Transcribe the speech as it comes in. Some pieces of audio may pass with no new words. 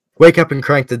Wake up and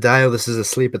crank the dial. This is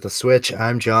Asleep at the Switch.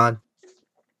 I'm John.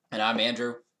 And I'm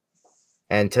Andrew.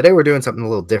 And today we're doing something a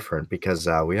little different because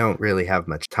we don't really have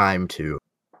much time to,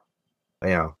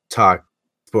 talk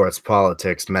sports,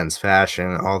 politics, men's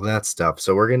fashion, all that stuff.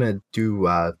 So we're going to do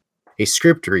a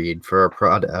script read for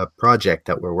a project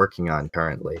that we're working on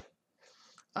currently.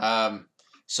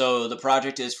 So the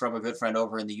project is from a good friend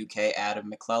over in the UK,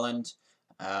 Adam McClelland.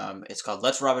 It's called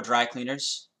Let's Rob a Dry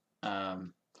Cleaners.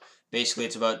 Basically,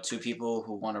 it's about two people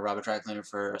who want to rob a dry cleaner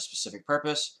for a specific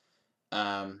purpose.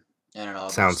 And it all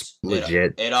Sounds goes,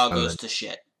 legit. It all goes to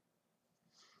shit.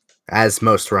 As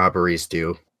most robberies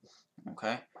do.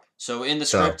 Okay. So in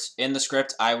the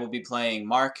script, I will be playing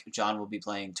Mark. John will be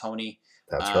playing Tony.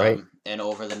 That's right. And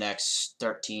over the next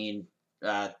 13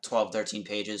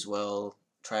 pages, we'll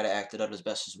try to act it out as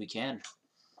best as we can.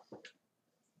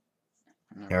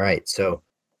 All right. So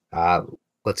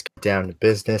let's get down to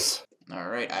business. All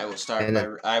right. I will start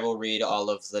I will read all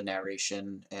of the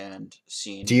narration and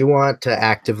scene. Do you want to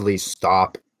actively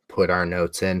stop, put our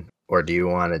notes in, or do you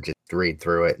want to just read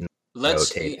through it and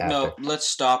notate after? Let's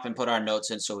stop and put our notes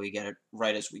in so we get it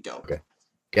right as we go. Okay.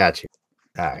 Gotcha.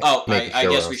 All right. I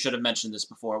guess we should have mentioned this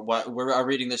before. We're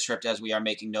reading the script as we are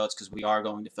making notes because we are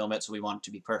going to film it, so we want it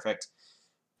to be perfect.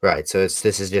 Right. So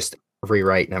this is just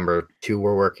rewrite number 2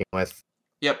 we're working with.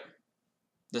 Yep.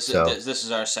 This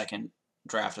is our second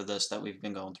draft of this that we've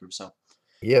been going through. So.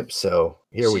 Yep. So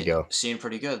here we go. Seeing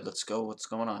pretty good. Let's go. What's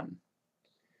going on?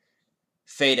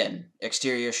 Fade-in.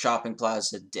 Exterior shopping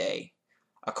plaza day.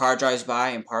 A car drives by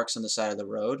and parks on the side of the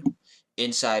road.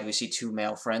 Inside, we see two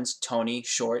male friends, Tony,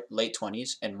 short, late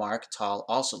 20s, and Mark, tall,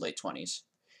 also late 20s.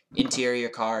 Interior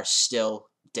car, still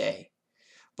day.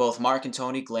 Both Mark and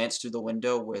Tony glance through the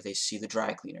window where they see the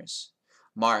dry cleaners.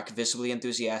 Mark, visibly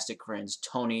enthusiastic, grins.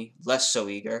 Tony, less so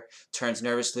eager, turns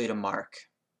nervously to Mark.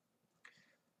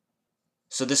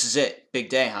 So this is it. Big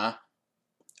day, huh?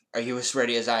 Are you as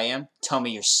ready as I am? Tell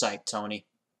me you're psyched, Tony.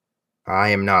 I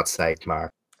am not psyched,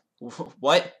 Mark.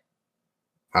 What?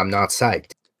 I'm not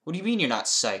psyched. What do you mean you're not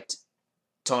psyched?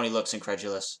 Tony looks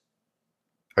incredulous.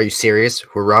 Are you serious?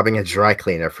 We're robbing a dry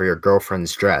cleaner for your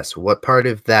girlfriend's dress. What part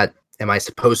of that am I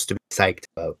supposed to be psyched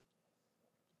about?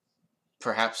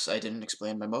 Perhaps I didn't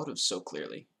explain my motives so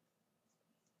clearly.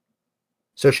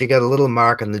 So she got a little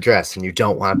mark on the dress and you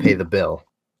don't want to pay the bill.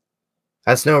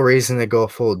 That's no reason to go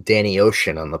full Danny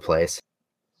Ocean on the place.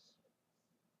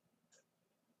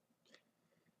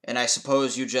 And I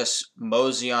suppose you just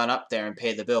mosey on up there and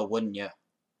pay the bill, wouldn't you?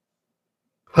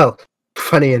 Well,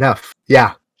 funny enough,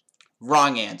 yeah.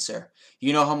 Wrong answer.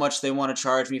 You know how much they want to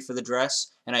charge me for the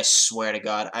dress? And I swear to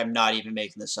God, I'm not even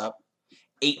making this up.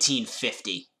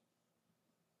 $18.50.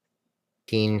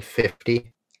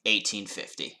 $18.50?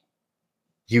 $18.50.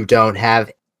 You don't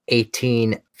have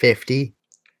 $18.50?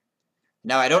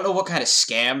 Now, I don't know what kind of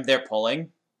scam they're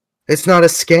pulling. It's not a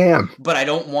scam. But I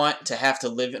don't want to have to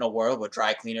live in a world where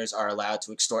dry cleaners are allowed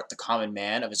to extort the common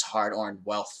man of his hard-earned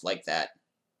wealth like that.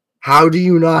 How do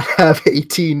you not have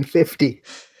 $18.50?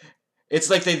 It's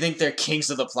like they think they're kings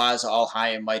of the plaza, all high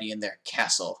and mighty in their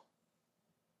castle.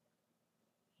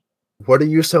 What are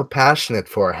you so passionate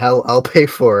for? Hell, I'll pay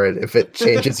for it if it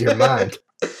changes your mind.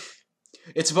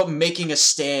 It's about making a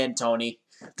stand, Tony.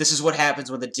 This is what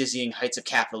happens when the dizzying heights of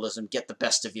capitalism get the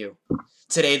best of you.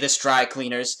 Today, this dry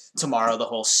cleaners. Tomorrow, the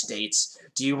whole states.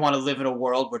 Do you want to live in a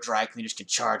world where dry cleaners can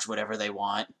charge whatever they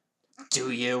want?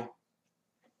 Do you?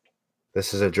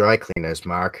 This is a dry cleaners,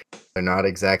 Mark. They're not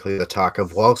exactly the talk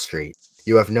of Wall Street.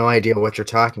 You have no idea what you're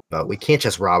talking about. We can't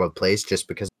just rob a place just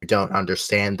because we don't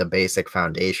understand the basic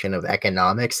foundation of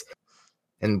economics.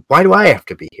 And why do I have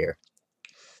to be here?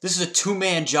 This is a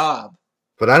two-man job.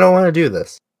 But I don't want to do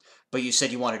this. But you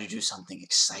said you wanted to do something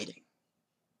exciting.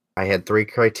 I had 3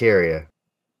 criteria.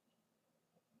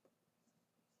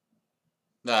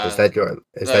 Is that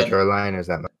your line or is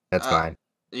that mine? That's mine.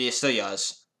 Yeah, still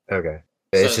yours. Okay.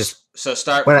 It's just so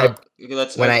start when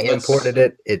I imported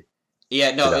it.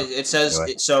 Yeah, no, it says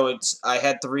anyway. I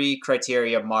had 3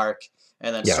 criteria, Mark,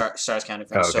 and then starts counting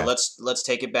from. Okay. So let's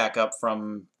take it back up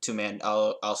from 2-man.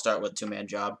 I'll start with 2-man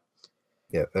job.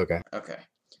 Yeah. Okay. Okay.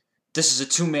 This is a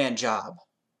 2-man job.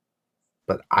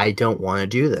 But I don't want to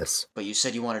do this. But you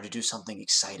said you wanted to do something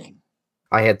exciting.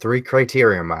 I had 3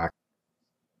 criteria, Mark.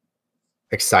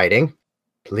 Exciting,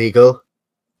 legal,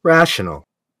 rational.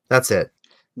 That's it.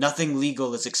 Nothing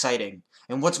legal is exciting.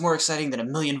 And what's more exciting than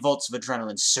 1,000,000 volts of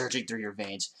adrenaline surging through your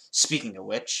veins? Speaking of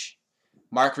which,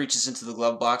 Mark reaches into the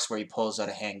glove box where he pulls out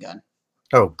a handgun.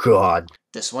 Oh, God.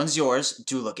 This one's yours.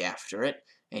 Do look after it.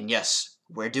 And yes,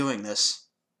 we're doing this.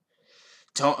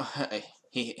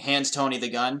 He hands Tony the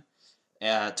gun.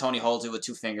 Tony holds it with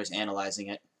 2 fingers, analyzing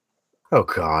it. Oh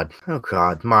God,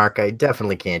 Mark, I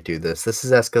definitely can't do this. This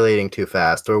is escalating too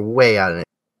fast. We're way out of it.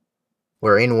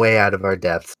 We're in way out of our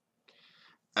depths.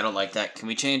 I don't like that. Can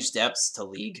we change depths to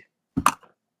league?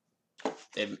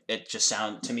 It just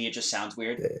sounds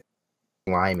weird.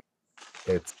 Slimy.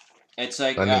 It's It's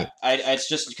like let me it's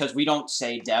just because we don't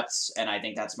say depths, and I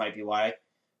think that's might be why.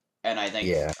 And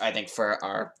yeah, I think for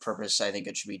our purpose, I think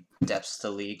it should be depths to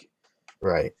league.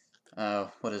 right.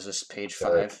 What is this? Page So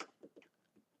 5.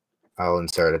 I'll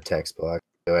insert a text block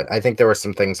to it. I think there were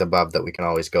some things above that we can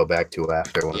always go back to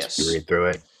after once we Yes. read through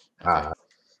it. Okay.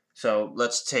 So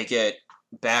let's take it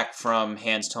back from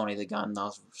hands Tony the gun.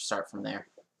 I'll start from there.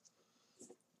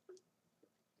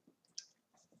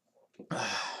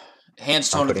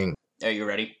 Hands I'm Tony. putting Are you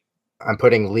ready? I'm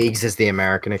putting leagues as the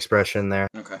American expression there.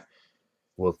 Okay.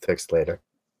 We'll fix later.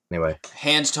 Anyway.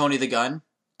 Hands Tony the gun.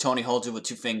 Tony holds it with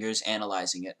 2 fingers,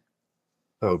 analyzing it.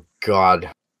 Oh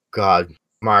God. God.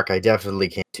 Mark, I definitely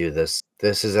can't do this.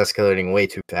 This is escalating way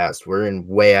too fast. We're in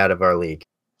way out of our league.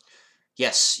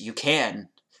 Yes, you can.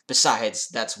 Besides,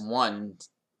 that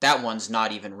one's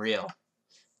not even real.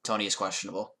 Tony is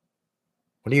questionable.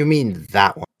 What do you mean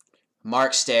that one?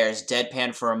 Mark stares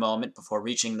deadpan for a moment before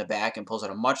reaching the back and pulls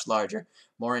out a much larger,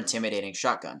 more intimidating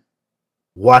shotgun.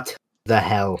 What the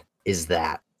hell is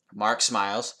that? Mark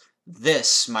smiles.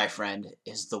 This, my friend,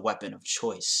 is the weapon of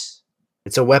choice.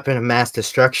 It's a weapon of mass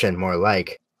destruction, more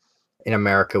like. In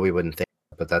America, we wouldn't think,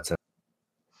 but that's a.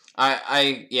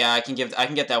 I can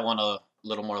get that one a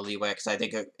little more leeway because I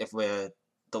think if we're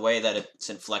the way that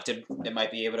it's inflected, it might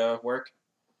be able to work.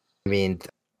 I mean,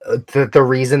 the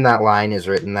reason that line is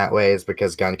written that way is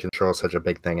because gun control is such a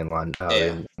big thing in London,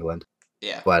 in England.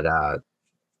 Yeah. But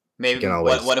maybe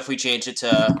what if we change it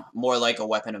to more like a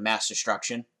weapon of mass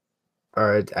destruction?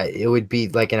 Or it would be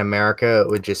like in America, it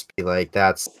would just be like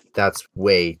that's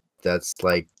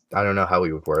like I don't know how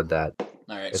we would word that.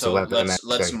 All right, It's so a weapon of mass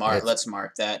destruction. let's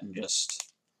mark that and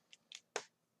just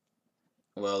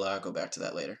we'll go back to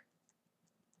that later.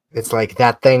 It's like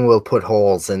that thing will put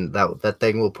holes in that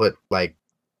thing will put like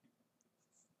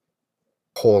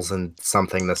holes in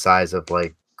something the size of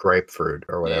like grapefruit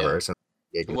or whatever. Yeah. Or something.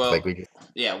 Well, like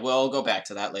we'll go back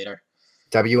to that later.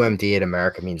 WMD in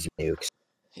America means nukes.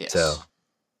 Yes. So,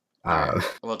 right.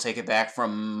 We'll take it back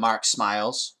from Mark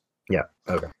Smiles. Yeah.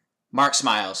 Okay. Mark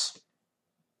Smiles.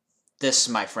 This,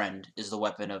 my friend, is the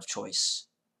weapon of choice.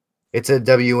 It's a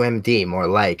WMD, more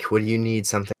like. What do you need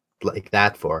something like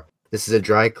that for? This is a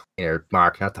dry cleaner,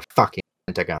 Mark, not the fucking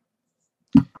Pentagon.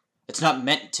 It's not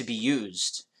meant to be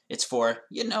used. It's for,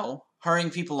 hurrying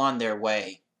people on their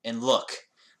way. And look,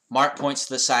 Mark points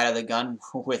to the side of the gun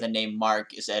where the name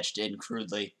Mark is etched in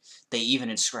crudely. They even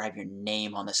inscribe your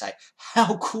name on the side.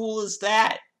 How cool is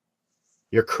that?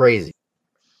 You're crazy.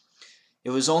 It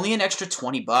was only an extra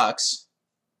 $20.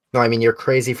 No, I mean, you're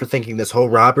crazy for thinking this whole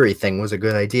robbery thing was a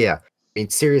good idea. I mean,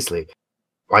 seriously,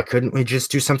 why couldn't we just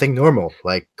do something normal,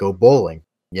 like go bowling?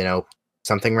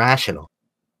 Something rational.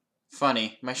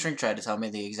 Funny, my shrink tried to tell me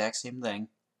the exact same thing.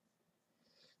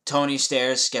 Tony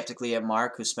stares skeptically at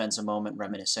Mark, who spends a moment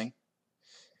reminiscing.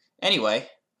 Anyway,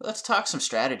 let's talk some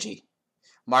strategy.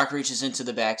 Mark reaches into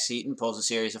the back seat and pulls a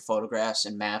series of photographs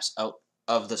and maps out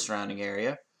of the surrounding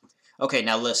area. Okay,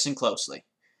 now listen closely.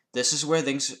 This is where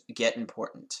things get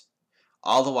important.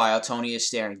 All the while, Tony is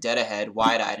staring dead ahead,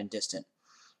 wide-eyed and distant.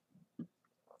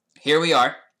 Here we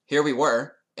are, here we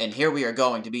were, and here we are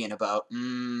going to be in about,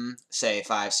 say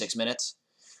 5-6 minutes.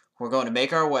 We're going to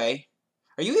make our way.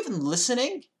 Are you even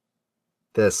listening?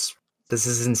 This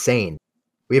is insane.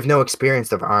 We have no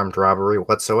experience of armed robbery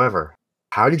whatsoever.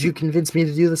 How did you convince me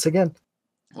to do this again?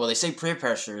 Well, they say peer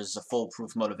pressure is a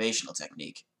foolproof motivational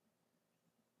technique.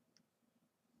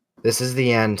 This is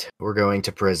the end. We're going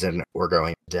to prison. We're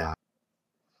going to die.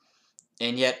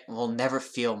 And yet, we'll never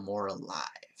feel more alive.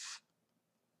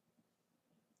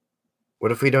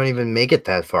 What if we don't even make it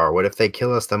that far? What if they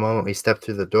kill us the moment we step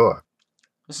through the door?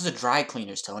 This is a dry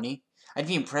cleaners, Tony. I'd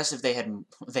be impressed if they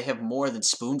have more than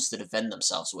spoons to defend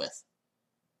themselves with.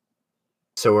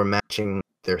 So we're matching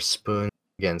their spoon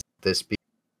against this beat.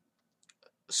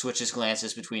 Switches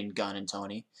glances between Gunn and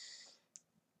Tony.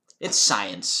 It's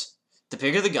science. The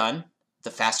bigger the gun,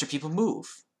 the faster people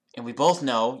move. And we both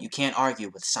know you can't argue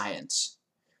with science.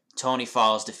 Tony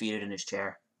falls defeated in his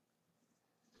chair.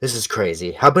 This is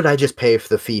crazy. How about I just pay for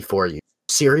the fee for you?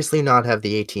 Seriously not have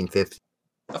the 1850?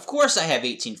 Of course I have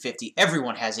 1850.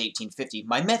 Everyone has 1850.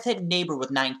 My meth head neighbor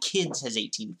with 9 kids has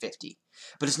 1850.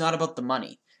 But it's not about the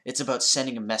money. It's about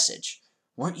sending a message.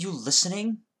 Weren't you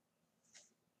listening?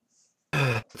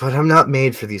 But I'm not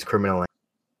made for these criminal.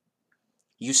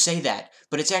 You say that,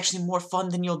 but it's actually more fun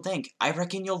than you'll think. I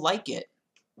reckon you'll like it.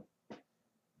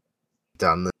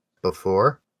 done this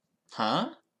before. Huh?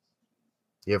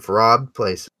 You've robbed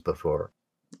places before.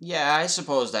 Yeah, I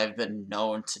suppose I've been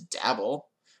known to dabble.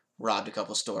 Robbed a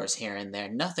couple stores here and there.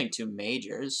 Nothing too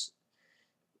majors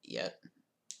yet.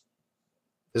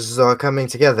 This is all coming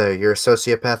together. You're a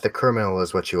sociopathic criminal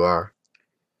is what you are.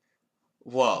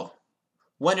 Whoa.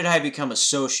 When did I become a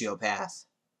sociopath?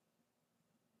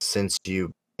 Since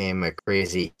you became a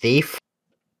crazy thief,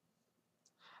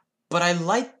 But I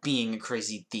like being a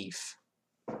crazy thief.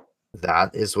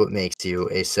 that is what makes you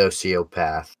a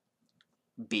sociopath.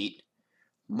 Beat.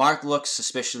 Mark looks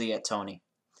suspiciously at Tony.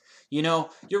 You know,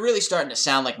 you're really starting to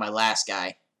sound like my last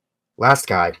guy. Last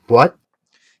guy, what?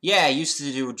 Yeah, I used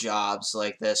to do jobs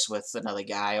like this with another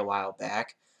guy a while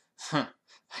back. I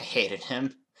hated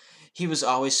him. He was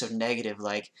always so negative,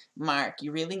 like, Mark,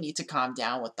 you really need to calm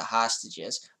down with the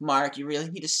hostages. Mark, you really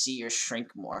need to see your shrink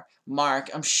more. Mark,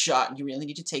 I'm shot and you really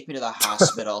need to take me to the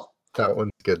hospital. That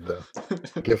one's good though.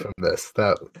 Give him this.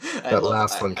 That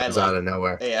last one comes out of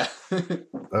nowhere. Yeah.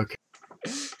 Okay.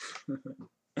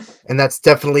 And that's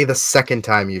definitely the second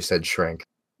time you said shrink.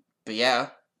 But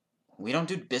yeah, we don't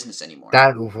do business anymore.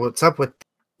 What's up with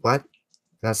what?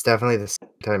 That's definitely the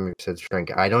second time you said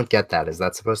shrink. I don't get that. Is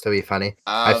that supposed to be funny?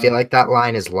 I feel like that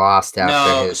line is lost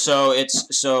after his.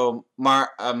 So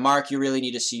Mark, you really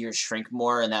need to see your shrink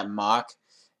more in that mock,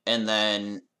 and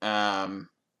then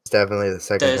It's definitely the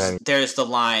second time. there's the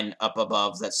line up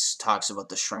above that talks about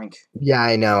the shrink. Yeah,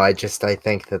 I know. I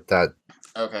think that.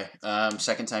 Okay.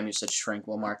 Second time you said shrink,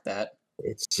 we'll mark that.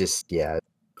 It's just a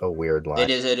weird line. It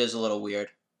is a little weird.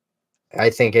 I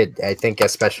think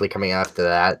especially coming after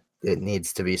that, it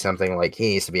needs to be something like he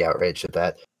needs to be outraged at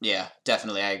that. Yeah,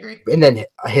 definitely, I agree. And then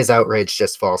his outrage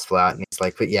just falls flat, and he's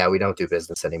like, "But yeah, we don't do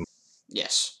business anymore."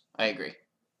 Yes, I agree.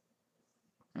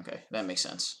 Okay, that makes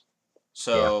sense.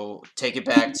 So take it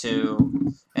back to,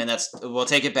 and we'll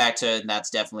take it back to, and that's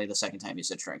definitely the second time you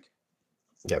said shrink.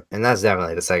 Yep, and that's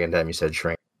definitely the second time you said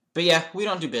shrink. But yeah, we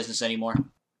don't do business anymore.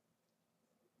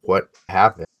 What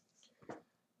happened?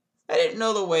 I didn't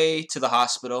know the way to the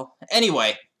hospital.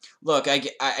 Anyway, look, I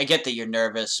get that you're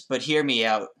nervous, but hear me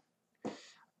out.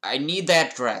 I need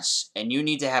that dress, and you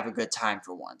need to have a good time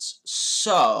for once.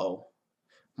 So,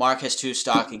 Mark has 2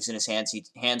 stockings in his hands. He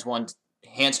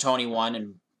hands Tony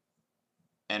one,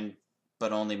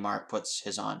 but only Mark puts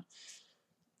his on.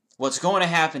 What's going to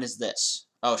happen is this.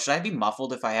 Oh, should I be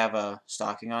muffled if I have a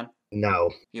stocking on? No,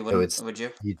 You wouldn't, would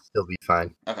you? You'd still be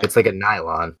fine. Okay. It's like a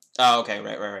nylon. Oh, okay,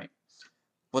 right.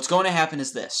 What's going to happen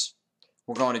is this.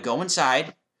 We're going to go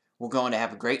inside. We're going to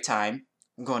have a great time.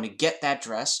 I'm going to get that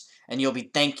dress, and you'll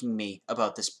be thanking me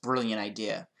about this brilliant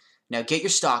idea. Now get your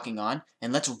stocking on,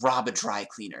 and let's rob a dry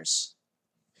cleaner's.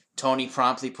 Tony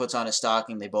promptly puts on his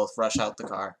stocking. They both rush out the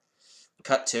car.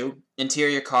 Cut to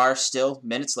interior car. Still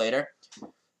minutes later.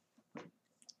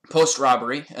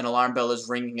 Post-robbery, an alarm bell is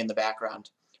ringing in the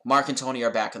background. Mark and Tony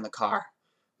are back in the car.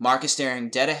 Mark is staring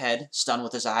dead ahead, stunned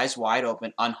with his eyes wide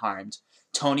open, unharmed.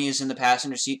 Tony is in the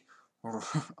passenger seat,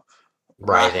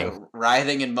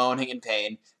 writhing and moaning in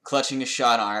pain, clutching a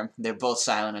shot arm. They're both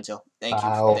silent until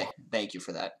thank you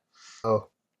for that. Oh,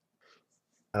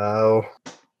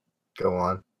 go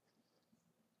on.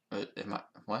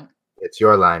 What? It's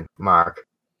your line, Mark.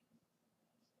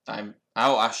 I'm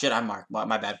Mark.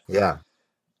 My bad. Yeah.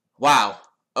 Wow.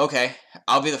 Okay,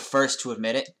 I'll be the first to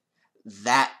admit it.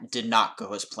 That did not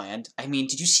go as planned. I mean,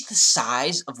 did you see the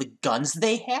size of the guns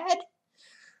they had?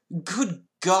 Good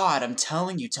God, I'm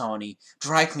telling you, Tony,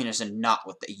 dry cleaners are not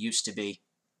what they used to be.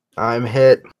 I'm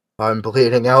hit. I'm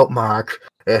bleeding out, Mark.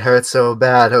 It hurts so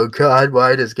bad. Oh God,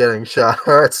 why does getting shot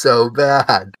hurt so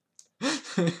bad?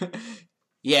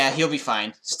 Yeah, he'll be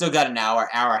fine. Still got an hour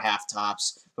and a half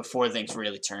tops before things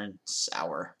really turn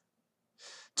sour.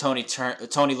 Tony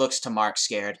looks to Mark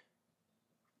scared.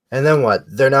 And then what?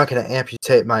 They're not going to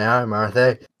amputate my arm, are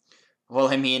they? Well,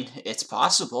 I mean, it's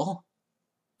possible.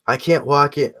 I can't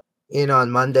walk in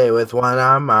on Monday with one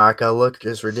arm, Mark. I'll look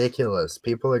just ridiculous.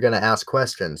 People are going to ask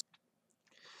questions.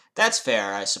 That's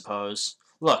fair, I suppose.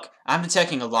 Look, I'm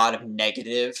detecting a lot of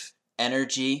negative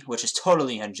energy, which is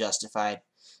totally unjustified,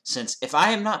 since, if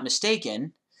I am not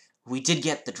mistaken, we did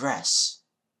get the dress.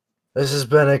 This has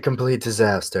been a complete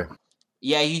disaster.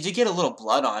 Yeah, you did get a little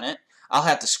blood on it. I'll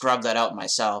have to scrub that out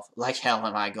myself. Like hell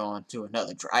am I going to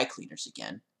another dry cleaners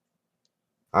again.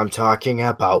 I'm talking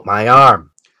about my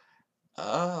arm.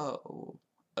 Oh,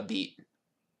 a beat.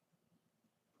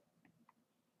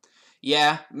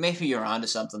 Yeah, maybe you're onto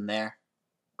something there.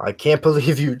 I can't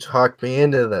believe you talked me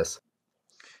into this.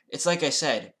 It's like I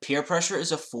said, peer pressure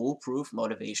is a foolproof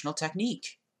motivational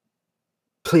technique.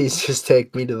 Please just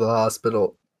take me to the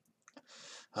hospital.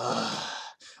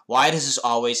 Why does this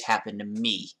always happen to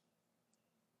me?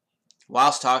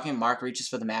 Whilst talking, Mark reaches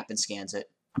for the map and scans it.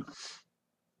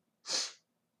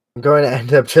 I'm going to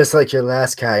end up just like your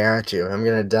last guy, aren't you? I'm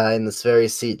going to die in this very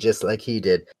seat just like he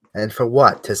did. And for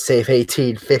what? To save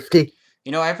 1850?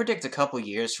 You know, I predict a couple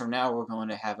years from now we're going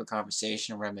to have a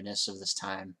conversation and reminisce of this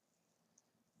time.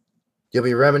 You'll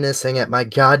be reminiscing at my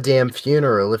goddamn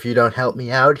funeral if you don't help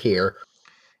me out here.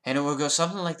 And it will go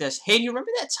something like this. Hey, do you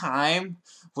remember that time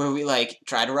where we, like,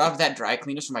 tried to rob that dry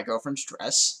cleaners for my girlfriend's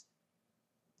dress?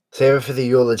 Save it for the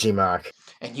eulogy, Mark.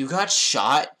 And you got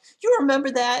shot? You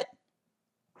remember that?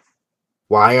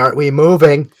 Why aren't we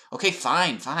moving? Okay,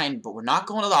 fine, but we're not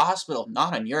going to the hospital.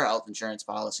 Not on your health insurance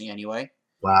policy, anyway.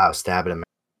 Wow, stabbing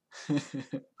him.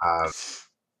 You're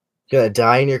gonna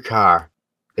die in your car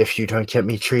if you don't get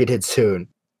me treated soon.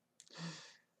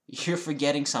 You're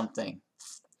forgetting something.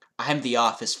 I'm the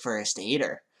office first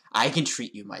aider. I can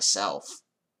treat you myself.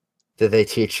 Did they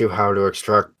teach you how to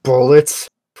extract bullets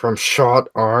from shot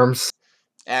arms?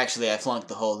 Actually, I flunked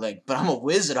the whole thing, but I'm a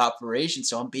whiz at operations,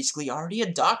 so I'm basically already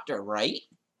a doctor, right?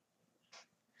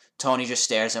 Tony just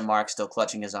stares at Mark, still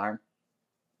clutching his arm.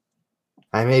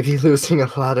 I may be losing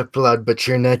a lot of blood, but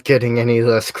you're not getting any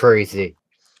less crazy.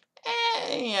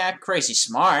 Yeah, crazy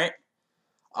smart.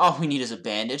 All we need is a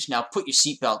bandage. Now put your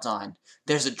seatbelt on.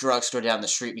 There's a drugstore down the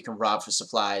street we can rob for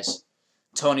supplies.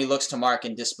 Tony looks to Mark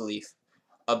in disbelief.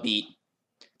 A beat.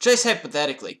 Just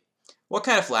hypothetically, what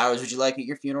kind of flowers would you like at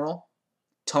your funeral?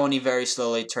 Tony very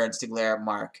slowly turns to glare at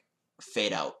Mark.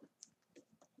 Fade out.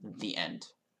 The end.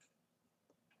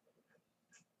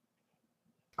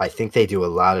 I think they do a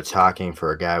lot of talking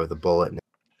for a guy with a bullet in it.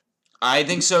 I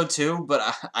think so too, but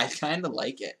I kind of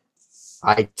like it.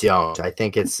 I don't. I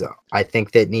think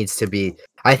that needs to be.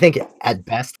 I think at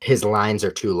best his lines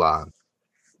are too long.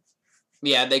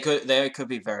 Yeah, they could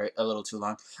be a little too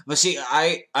long. But see,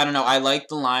 I don't know. I like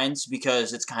the lines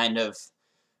because it's kind of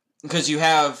because you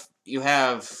have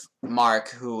Mark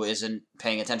who isn't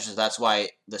paying attention, so that's why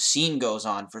the scene goes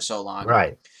on for so long.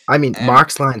 Right. I mean, And,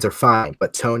 Mark's lines are fine,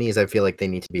 but Tony's, I feel like they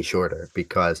need to be shorter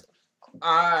because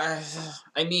I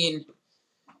mean,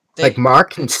 like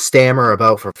Mark can stammer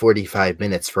about for 45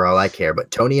 minutes for all I care,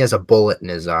 but Tony has a bullet in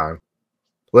his arm.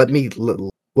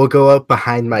 We'll go out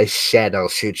behind my shed. I'll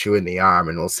shoot you in the arm,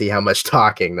 and we'll see how much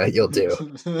talking that you'll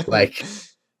do. Like,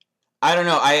 I don't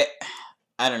know. I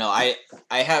don't know. I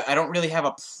don't really have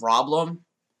a problem.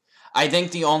 I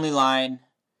think the only line,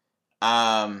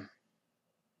 where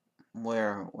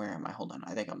am I? Hold on.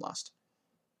 I think I'm lost.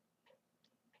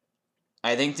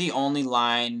 I think the only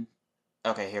line,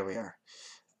 okay, here we are,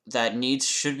 that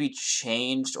should be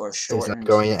changed or shortened. It's not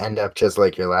going to end up just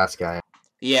like your last guy.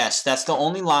 Yes, that's the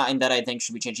only line that I think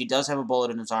should be changed. He does have a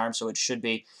bullet in his arm, so it should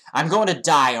be, I'm going to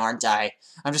die, aren't I?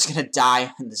 I'm just going to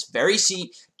die in this very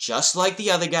seat, just like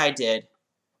the other guy did.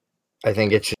 I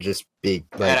think it should just be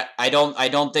like. And I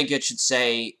don't think it should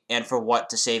say, and for what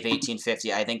to save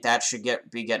 1850. I think that should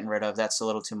be getting rid of. That's a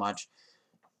little too much.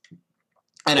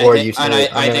 And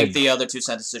I think the other two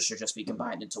sentences should just be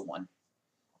combined into one.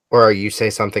 Or you say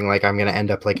something like, I'm going to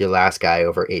end up like your last guy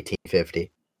over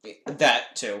 1850.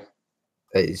 That too.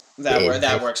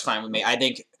 That works fine with me. I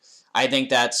think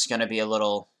that's going to be a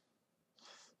little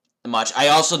much. I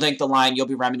also think the line, you'll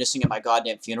be reminiscing at my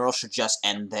goddamn funeral, should just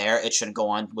end there. It shouldn't go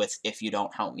on with, if you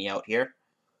don't help me out here.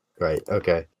 Right,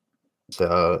 okay.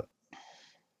 So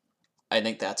I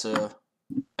think that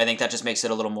just makes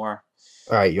it a little more.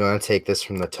 Alright, you want to take this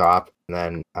from the top and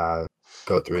then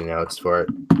go through the notes for it?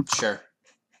 Sure.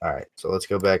 Alright, so let's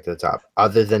go back to the top.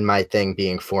 Other than my thing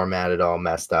being formatted all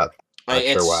messed up.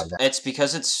 It's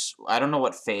because I don't know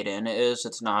what fade in is.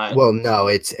 It's not. Well, no,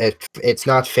 it's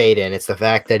not fade in. It's the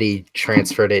fact that he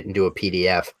transferred it into a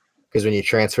PDF. Because when you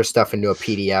transfer stuff into a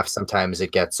PDF, sometimes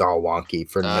it gets all wonky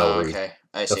for no reason. Okay,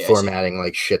 I see. The formatting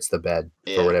like shits the bed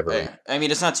for whatever reason. I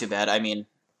mean, it's not too bad. I mean,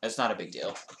 it's not a big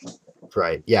deal.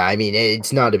 Right. Yeah. I mean,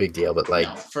 it's not a big deal, but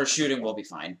like for shooting, we'll be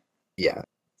fine. Yeah,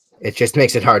 it just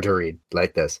makes it hard to read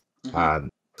like this. Mm-hmm.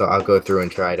 So I'll go through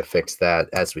and try to fix that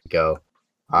as we go.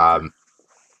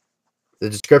 The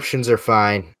descriptions are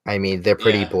fine. I mean, they're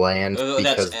pretty bland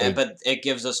but it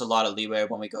gives us a lot of leeway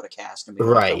when we go to cast. And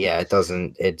right? Yeah, it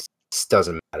doesn't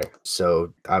matter.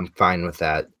 So I'm fine with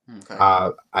that.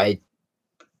 Okay.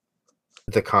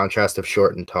 The contrast of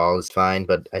short and tall is fine,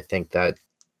 but I think that.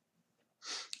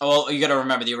 Well, you got to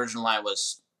remember the original line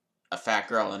was a fat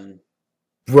girl and.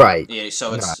 Right. Yeah,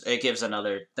 so it gives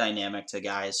another dynamic to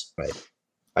guys. Right.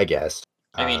 I guess.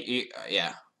 I mean,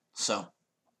 yeah. So.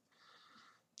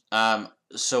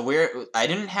 So I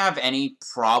didn't have any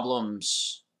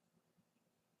problems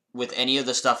with any of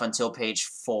the stuff until page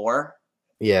 4.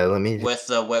 Yeah, let me. with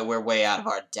the we're way out of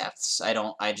our depths. I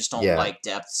just don't Yeah, like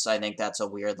depths. I think that's a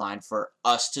weird line for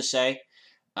us to say.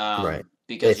 right.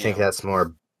 They Because think that's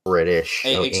more British,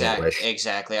 English.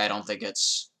 exactly. I don't think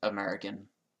it's American,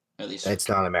 at least. It's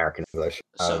not American English.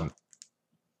 So,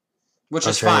 which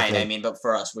I'm is trying to fine. I think. mean, but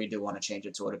for us, we do want to change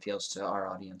it to what appeals to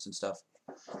our audience and stuff.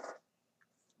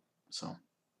 So,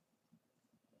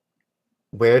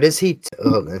 Where does he?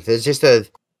 There's just a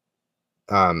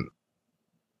um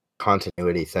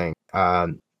continuity thing.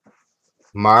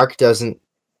 Mark doesn't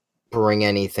bring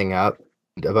anything up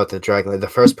about the dry cleaner. The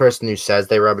first person who says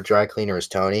they rob a dry cleaner is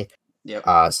Tony. yep.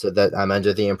 So that I'm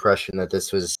under the impression that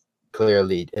this was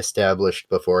clearly established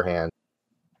beforehand.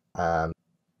 Um,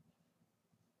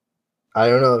 I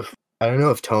don't know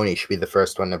if Tony should be the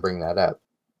first one to bring that up.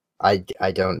 I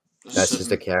don't. That's just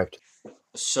a So, character.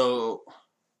 so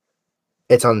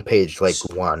It's on page like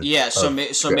one yeah. of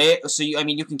script. I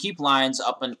mean, you can keep lines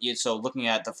up and so looking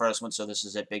at the first one. So this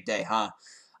is it, big day, huh?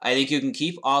 I think you can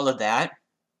keep all of that.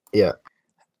 Yeah.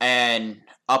 And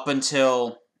up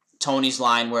until Tony's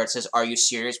line where it says, "Are you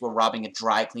serious? We're robbing a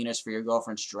dry cleaners for your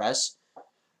girlfriend's dress."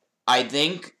 I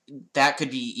think that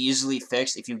could be easily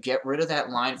fixed if you get rid of that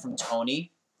line from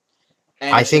Tony.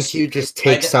 And I it's think just you just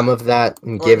take some of that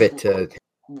and give it to.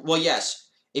 well, yes.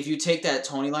 If you take that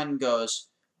Tony line and goes,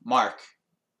 "Mark,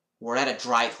 we're at a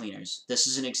dry cleaners. This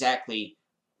isn't exactly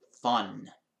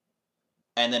fun."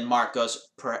 And then Mark goes,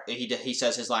 he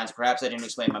says his lines, "Perhaps I didn't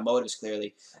explain my motives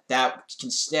clearly." That can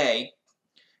stay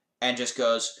and just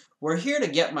goes, "We're here to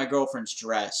get my girlfriend's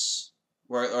dress."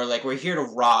 We're here to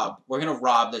rob. We're gonna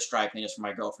rob this dry cleaners for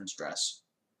my girlfriend's dress.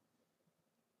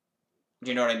 Do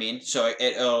you know what I mean? So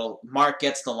it'll Mark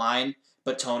gets the line,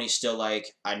 but Tony's still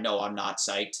like, "I know I'm not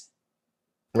psyched."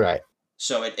 Right.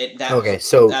 So Okay.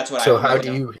 So that's what I would how make a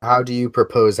do note. you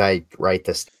propose I write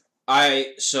this?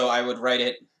 I would write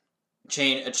it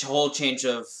a whole change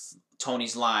of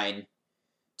Tony's line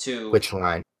to Which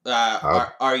line? Oh,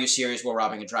 are you serious? We're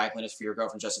robbing a dry cleaners for your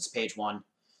girlfriend. Just it's page one.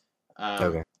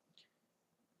 okay.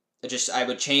 I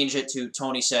would change it to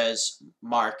Tony says,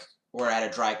 "Mark, we're at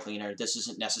a dry cleaner. This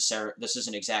isn't necessary. This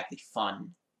isn't exactly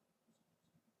fun."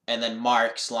 And then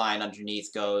Mark's line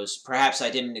underneath goes, "Perhaps I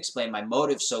didn't explain my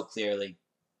motive so clearly.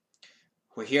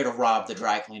 We're here to rob the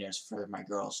dry cleaners for my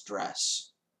girl's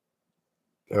dress."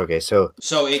 Okay. So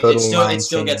So total line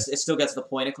change. it still gets the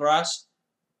point across,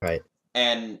 Right.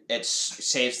 and it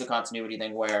saves the continuity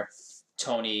thing where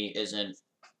Tony isn't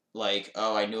like,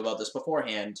 "Oh, I knew about this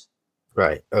beforehand."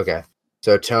 Right. Okay.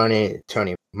 So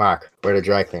Mark, we're the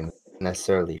dry cleaner.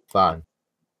 Necessarily fun.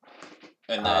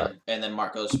 And then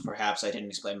Mark goes, "Perhaps I didn't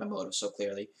explain my motive so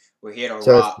clearly. We're here to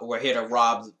So rob. We're here to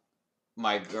rob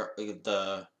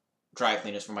the dry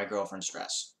cleaners for my girlfriend's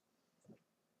dress."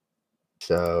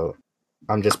 so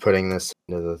I'm just putting this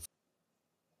into the.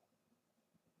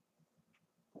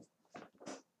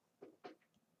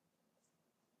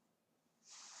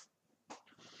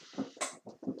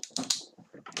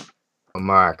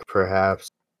 Mark, perhaps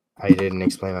I didn't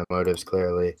explain my motives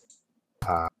clearly.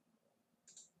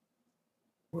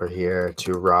 We're here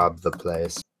to rob the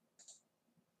place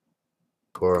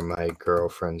for my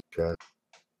girlfriend's dress.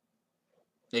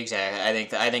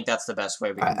 Exactly. I think that's the best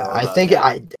way we can go I about think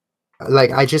that.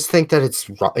 I just think that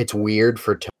it's weird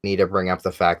for Tony to bring up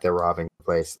the fact they're robbing the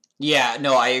place Yeah,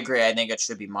 no, I agree. I think it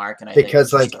should be Mark, and I think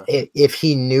because it's just if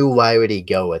he knew, why would he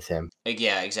go with him?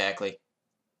 yeah, exactly.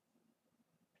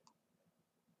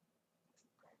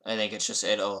 I think it's just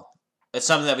it's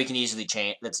something that we can easily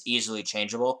change. That's easily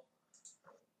changeable.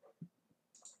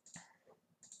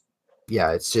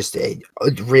 Yeah, it's just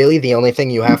really the only thing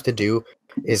you have to do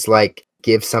is like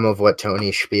give some of what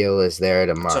Tony's spiel is there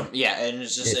to Mark. So yeah, and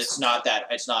it's not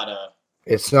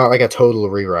It's not like a total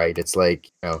rewrite. It's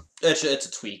like, it's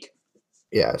a tweak.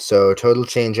 yeah. So total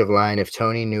change of line. If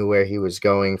Tony knew where he was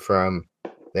going from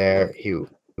there, he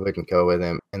wouldn't go with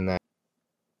him. And then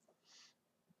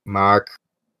Mark,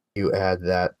 you add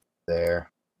that there.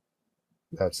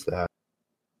 That's that.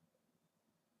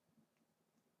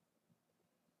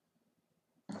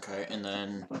 Okay, and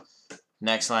then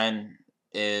next line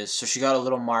is so she got a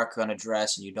little mark on a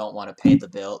dress and you don't want to pay the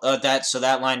bill.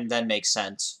 That line then makes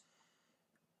sense.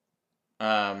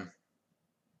 I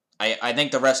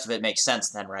think the rest of it makes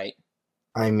sense then, right?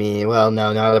 I mean, well,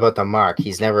 no, not about the mark.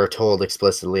 He's never told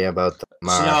explicitly about the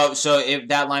mark. So if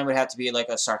that line would have to be like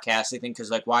a sarcastic thing,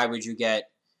 because like why would your dress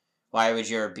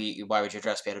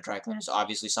be at a dry cleaner's?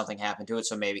 Obviously something happened to it,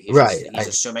 so maybe he's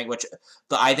assuming.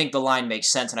 I think the line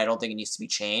makes sense, and I don't think it needs to be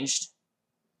changed.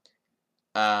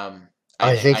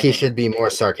 I think he should be more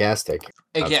sarcastic.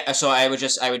 Yeah, so I would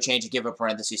change it, give a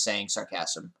parenthesis saying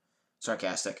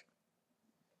sarcastic.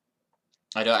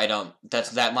 I don't.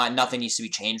 That's that line. Nothing needs to be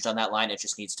changed on that line. It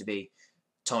just needs to be.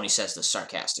 Tony says this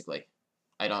sarcastically.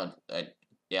 I don't.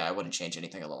 Yeah, I wouldn't change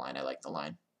anything on the line. I like the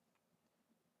line.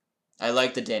 I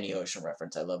like the Danny Ocean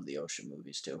reference. I love the Ocean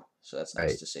movies too, so that's nice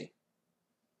Right. to see.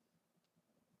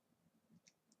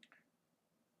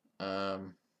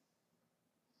 Um,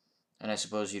 and I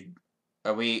suppose you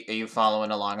are you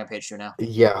following along on page 2 now?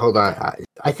 Yeah, hold on.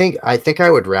 I think I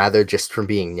would rather, just from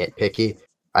being nitpicky,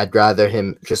 I'd rather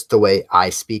him just the way I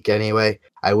speak anyway.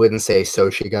 I wouldn't say, so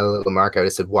she got a little mark. I would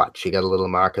have said, what? She got a little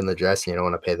mark on the dress and you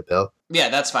don't want to pay the bill? Yeah,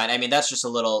 that's fine. I mean, that's just a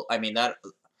little. I mean that.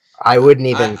 I wouldn't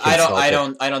even consult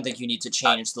it. I don't think you need to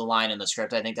change the line in the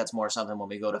script. I think that's more something when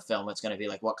we go to film. It's going to be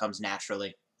like what comes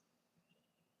naturally,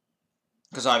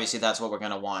 because obviously that's what we're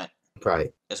going to want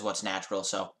Right. is what's natural.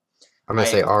 So I'm gonna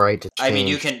say, all right to change. I mean,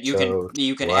 you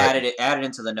can what? add it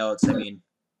into the notes. I mean,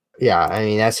 Yeah, I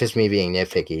mean that's just me being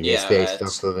nitpicky, just based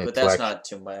off of but that's inflection. not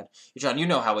too bad. John, you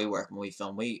know how we work when we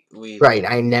film. We Right.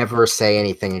 I never say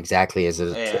anything exactly as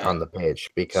it's Yeah. on the page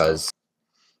because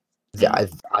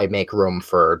I make room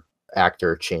for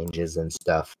actor changes and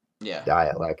stuff, yeah.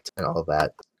 dialect and all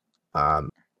that.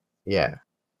 Yeah.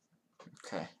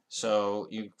 Okay, so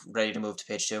you ready to move to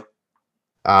page 2?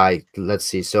 Let's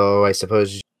see. So I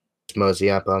suppose you just mosey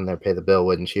up on there, pay the bill,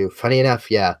 wouldn't you? Funny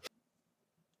enough, yeah.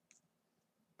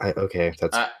 Okay,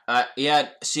 that's Yeah.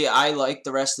 See, I like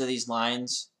the rest of these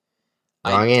lines.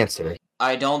 wrong answer.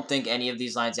 I don't think any of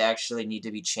these lines actually need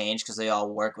to be changed because they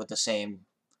all work with the same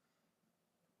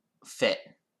fit.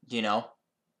 You know,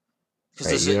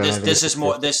 because Right, this is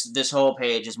more this whole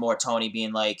page is more Tony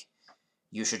being like,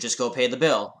 you should just go pay the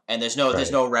bill, and there's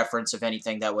no reference of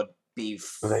anything that would be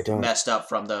messed up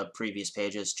from the previous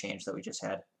pages change that we just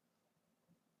had.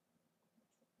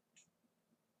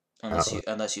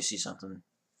 Unless you see something.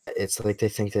 It's like they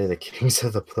think they're the kings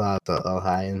of the plaza, all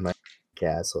high in my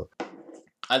castle.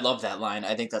 I love that line.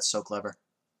 I think that's so clever.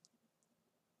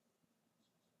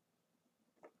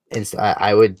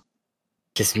 I would,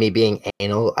 just me being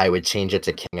anal, I would change it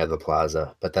to King of the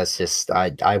Plaza, but that's just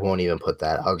I won't even put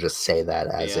that. I'll just say that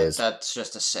as is. That's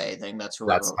just a say thing. That's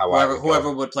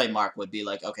whoever would play Mark would be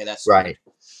like, okay, that's right.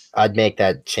 I'd make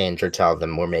that change or tell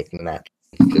them we're making that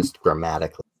just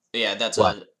grammatically. Yeah, that's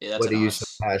what are you so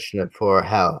passionate for?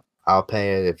 Hell, I'll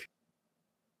pay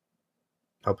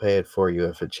it for you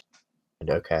if it changed.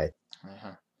 Okay.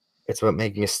 It's about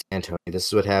making a stand, Tony. This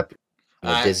is what happened.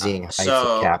 The dizzying heights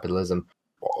of capitalism.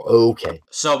 Okay.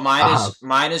 So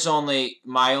mine is only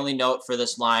my only note for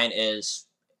this line is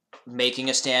making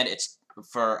a stand. It's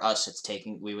for us. It's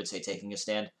we would say taking a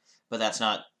stand, but that's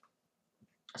not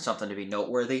something to be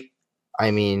noteworthy.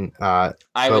 I mean, I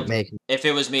would make. If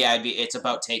it was me, I'd be. It's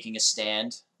about taking a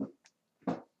stand.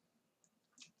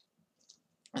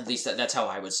 At least that's how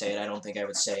I would say it. I don't think I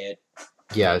would say it.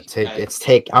 Yeah,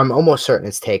 I'm almost certain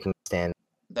it's taking a stand.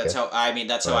 That's how I mean.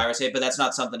 That's how I would say it, but that's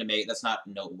not something to make. That's not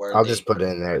noteworthy. I'll just put it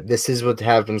in there. This is what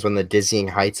happens when the dizzying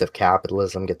heights of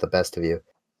capitalism get the best of you.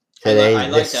 Today, I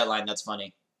like that line. That's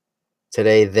funny.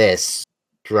 Today, this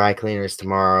dry cleaners.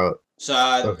 Tomorrow.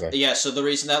 So yeah. So the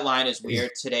reason that line is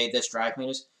weird. Today, this dry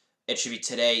cleaners. It should be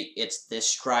today. It's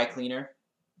this dry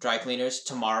cleaners.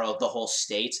 Tomorrow, the whole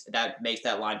state. That makes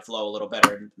that line flow a little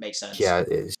better and make sense. Yeah,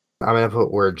 I'm gonna put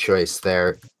word choice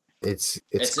there. It's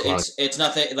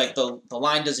nothing like the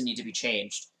line doesn't need to be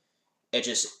changed. It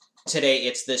just today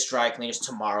it's this dry cleaners,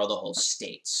 tomorrow the whole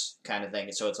states kind of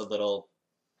thing. So it's a little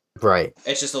right.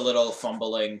 It's just a little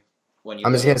fumbling when you.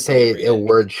 I'm just gonna say a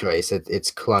word choice.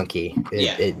 It's clunky.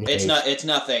 It's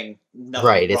nothing.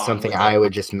 Right. It's something I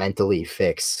would just mentally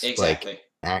fix. Exactly. Like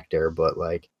actor, but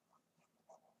like.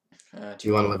 Do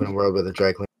you want to live in a world where the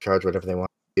dry cleaner charge whatever they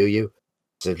want? Do you?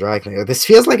 It's a dry cleaner. This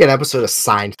feels like an episode of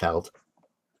Seinfeld.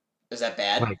 Is that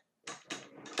bad? Like,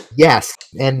 yes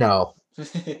and no.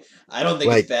 I don't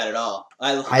think it's bad at all.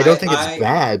 I don't think it's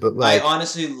bad, but like I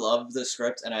honestly love the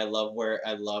script and I love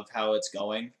how it's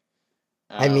going.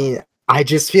 I mean, I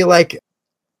just feel like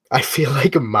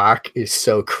Mark is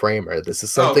so Kramer. This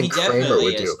is something Kramer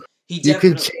would do. He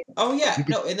definitely. Oh yeah,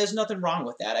 no, and there's nothing wrong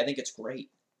with that. I think it's great.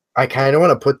 I kind of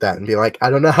want to put that and be like, I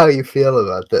don't know how you feel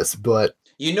about this, but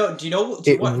do you know?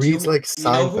 It reads like Seinfeld.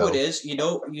 You know who it is? You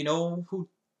know who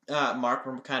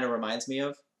Mark kind of reminds me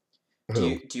of.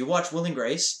 Do you watch Will and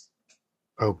Grace?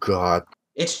 Oh God!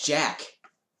 It's Jack.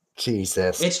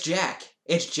 Jesus! It's Jack.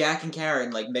 It's Jack and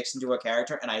Karen like mixed into a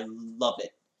character, and I love it.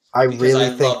 I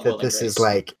really think that this is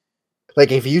like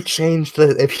if you change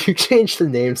the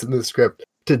names in the script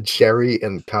to Jerry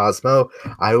and Cosmo,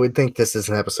 I would think this is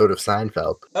an episode of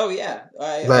Seinfeld. Oh yeah,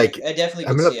 I definitely.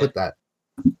 I'm gonna put that.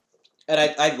 And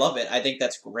I love it. I think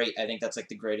that's great. I think that's like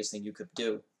the greatest thing you could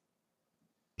do.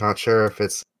 Not sure if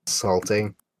it's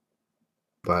insulting,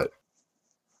 but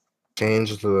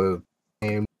change the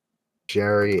name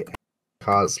Jerry and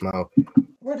Cosmo.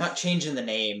 We're not changing the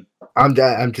name.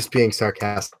 I'm just being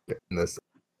sarcastic in this.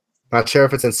 Not sure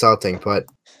if it's insulting, but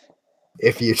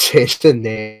if you change the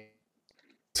name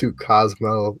to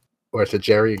Cosmo or to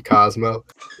Jerry and Cosmo,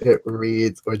 it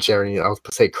reads, or Jerry, I'll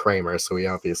say Kramer, so he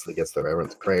obviously gets the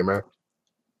reference Kramer,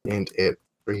 and it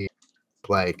reads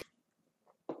like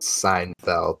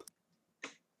Seinfeld.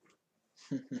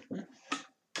 All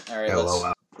right,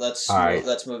 LOL. let's All right.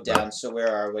 let's move down. So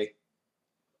where are we?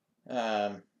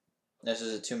 This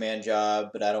is a 2-man job,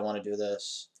 but I don't want to do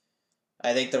this.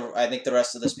 I think the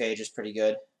rest of this page is pretty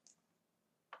good.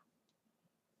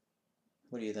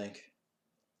 What do you think?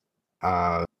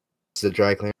 It's the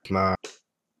dry cleaner tomorrow.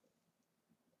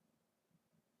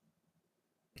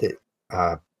 This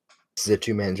is a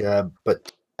 2-man job,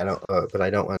 but I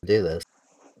don't want to do this.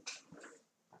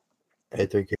 I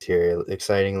think it's here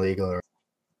exciting legal.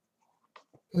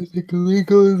 I think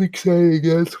legal is exciting.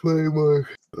 That's way more.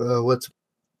 What's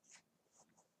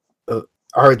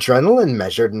are adrenaline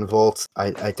measured in volts?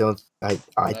 I don't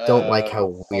like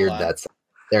how weird that's.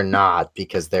 They're not,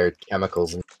 because they're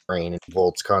chemicals in the brain, and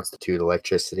volts constitute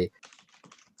electricity.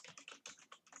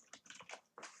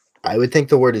 I would think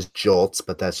the word is jolts,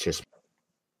 but that's just.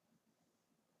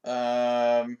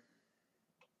 How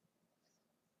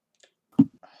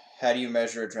do you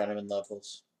measure adrenaline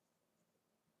levels?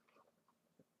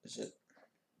 Is it?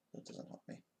 That doesn't help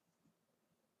me.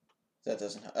 That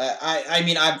doesn't. I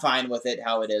mean, I'm fine with it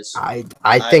how it is. I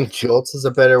think jolts is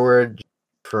a better word.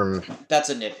 From. That's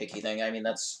a nitpicky thing. I mean,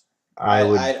 that's.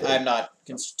 I'm not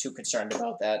too concerned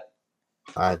about that.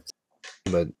 But.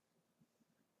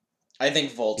 I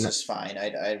think volts is fine.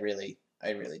 I really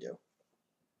do.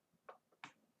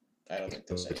 I don't think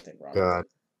there's anything wrong with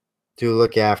it. Do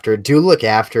look after.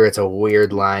 It's a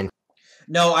weird line.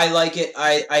 No, I like it.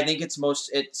 I think it's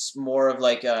more of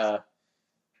like a.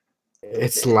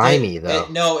 It's limey though.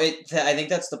 I think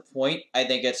that's the point. I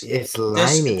think it's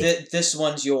limey. This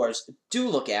one's yours. Do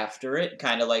look after it,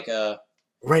 kind of like a.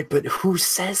 Right, but who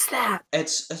says that?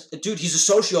 It's dude. He's a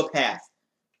sociopath.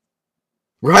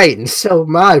 Right, and so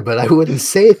am I, but I wouldn't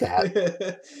say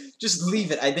that. Just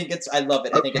leave it. I love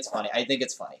it. I think it's funny.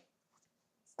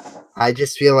 I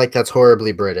just feel like that's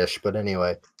horribly British, but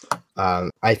anyway.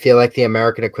 I feel like the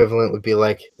American equivalent would be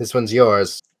like, this one's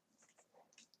yours.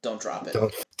 Don't drop it.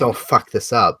 Don't fuck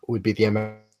this up, would be the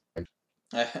American.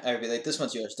 I'd be like, this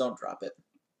one's yours. Don't drop it.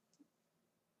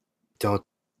 Don't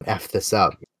F this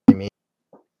up. You know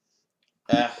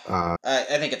what I mean?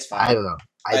 I think it's fine. I don't know.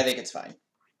 I think it's fine.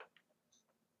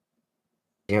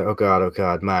 Yeah, oh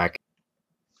god, Mark.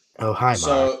 Oh, hi, Mark.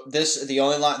 So the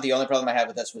only problem I had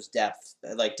with this was depth.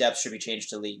 Like, depth should be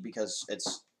changed to league because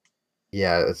it's.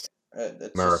 Yeah,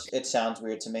 it sounds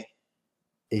weird to me.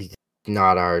 It's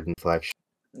not our inflection.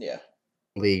 Yeah.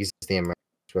 Leagues is the American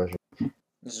expression.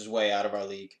 This is way out of our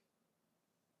league.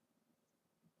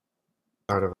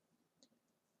 Out of.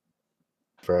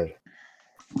 Fred.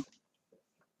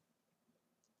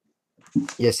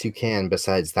 Yes, you can.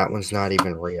 Besides, that one's not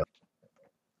even real.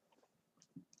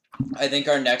 I think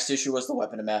our next issue was the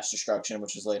weapon of mass destruction,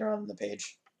 which is later on in the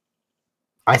page.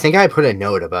 I think I put a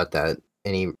note about that,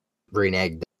 and he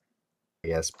reneged.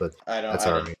 Yes, but I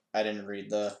didn't read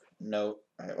the note.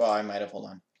 Well, I might have. Hold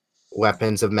on.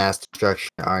 Weapons of mass destruction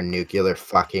are nuclear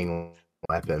fucking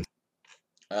weapons.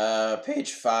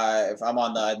 Page 5. I'm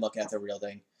looking at the real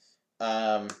thing.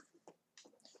 I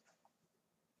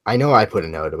know I put a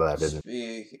note about it.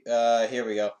 Here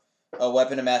we go. A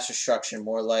weapon of mass destruction,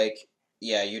 more like.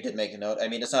 Yeah, you did make a note. I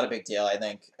mean, it's not a big deal. I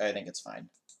think it's fine.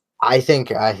 I think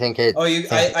it. I think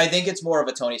it's more of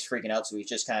a Tony's freaking out, so he's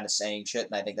just kind of saying shit,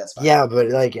 and I think that's fine. Yeah, but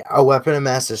like a weapon of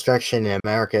mass destruction in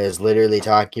America is literally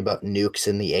talking about nukes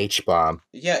and the H-bomb.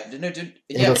 Yeah, no, dude.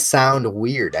 Yeah. It'll sound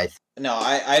weird. I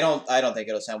don't think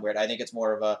it'll sound weird. I think it's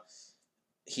more of a.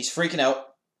 He's freaking out.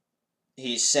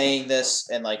 He's saying this,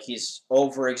 and like he's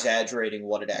over exaggerating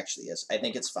what it actually is. I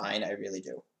think it's fine. I really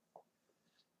do.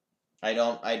 I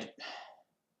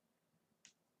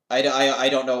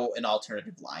don't know an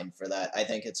alternative line for that. I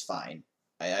think it's fine.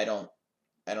 I don't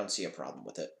see a problem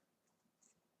with it.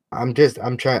 I'm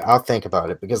trying. I'll think about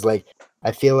it because, like,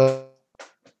 I feel like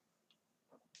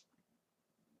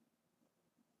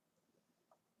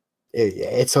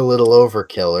it's a little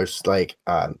overkill. Or just like,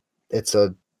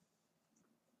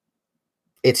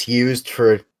 it's used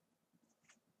for.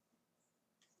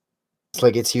 It's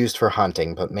like it's used for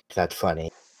hunting, but make that funny.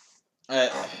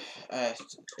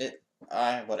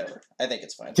 Whatever. I think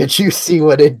it's fine. Did you see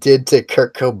what it did to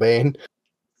Kurt Cobain?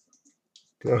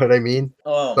 You know what I mean?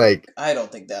 Oh my! Like, I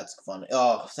don't think that's funny.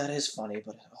 Oh, that is funny,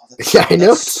 but yeah, I know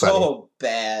that's it's funny. so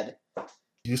bad.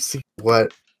 You see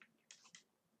what?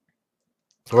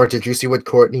 Or did you see what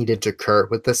Courtney did to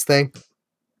Kurt with this thing?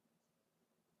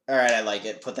 All right, I like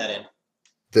it. Put that in.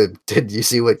 Did you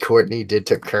see what Courtney did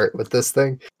to Kurt with this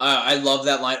thing? I love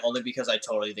that line only because I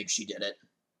totally think she did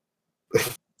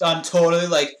it. I'm totally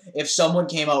like, if someone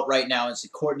came out right now and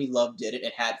said Courtney Love did it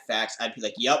and had facts, I'd be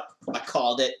like, "Yep, I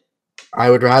called it."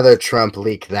 I would rather Trump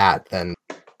leak that than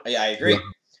Yeah, I agree.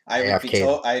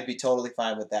 AFK. I'd be totally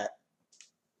fine with that.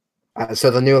 So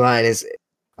the new line is,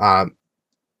 um,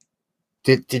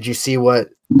 did you see what?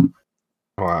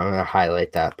 Oh, I'm gonna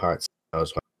highlight that part. So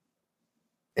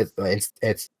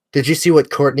it's. Did you see what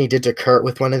Courtney did to Kurt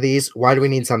with one of these? Why do we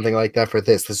need something like that for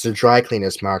this? This is a dry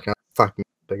cleaner's mark, not fucking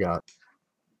Pentagon.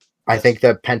 I think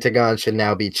the Pentagon should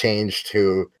now be changed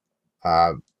to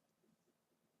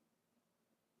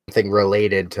something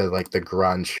related to like the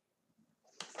grunge.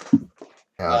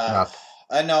 Not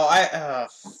I know.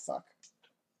 Fuck.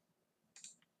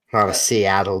 not a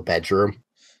Seattle bedroom.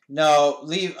 No,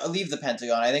 leave the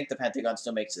Pentagon. I think the Pentagon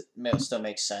still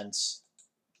makes sense.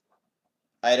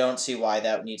 I don't see why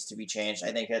that needs to be changed.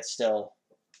 I think it's still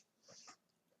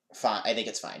fine. I think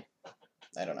it's fine.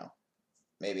 I don't know.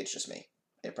 Maybe it's just me.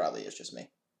 It probably is just me.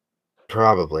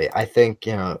 Probably. I think,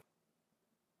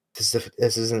 this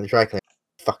isn't the dry cleaner.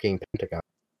 Fucking Pentagon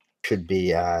should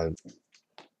be I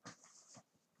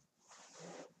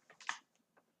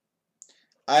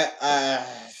I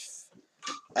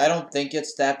don't think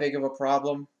it's that big of a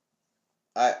problem.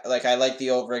 I like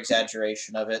the over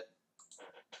exaggeration of it.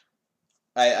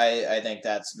 I think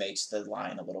that makes the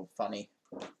line a little funny.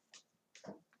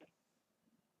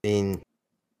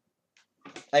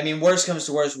 I mean, worst comes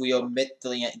to worst, we omit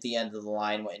the end of the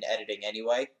line in editing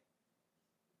anyway.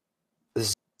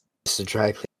 This is a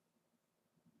dry cleaner.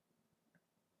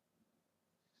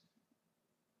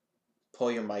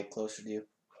 Pull your mic closer to you.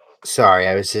 Sorry,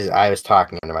 I was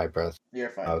talking under my breath. You're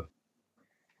fine.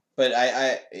 But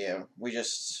we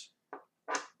just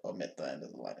omit the end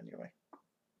of the line anyway.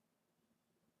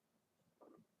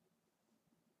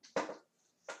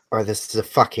 Or this is a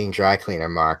fucking dry cleaner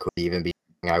mark would even be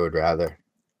I would rather.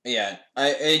 Yeah.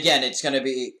 It's gonna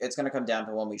come down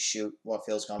to when we shoot what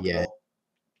feels comfortable. Yeah.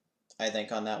 I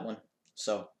think on that one.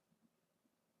 So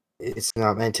it's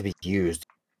not meant to be used.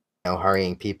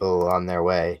 Hurrying people on their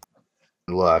way.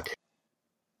 Look.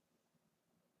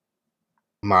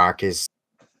 Mark is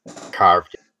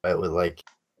carved with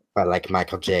by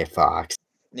Michael J. Fox.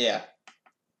 Yeah.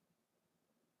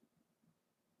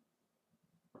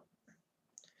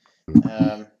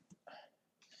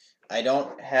 I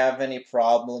don't have any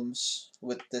problems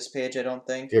with this page, I don't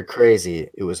think. You're crazy.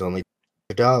 It was only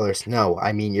 $2. No,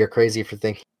 I mean, you're crazy for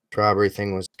thinking the strawberry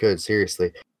thing was good.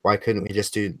 Seriously. Why couldn't we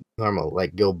just do normal,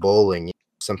 like go bowling,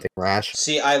 something rational?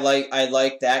 See, I like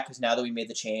that because now that we made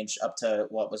the change up to,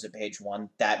 what was it, page 1,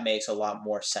 that makes a lot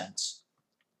more sense.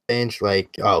 Change,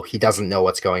 he doesn't know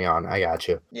what's going on. I got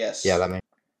you. Yes. Yeah, that makes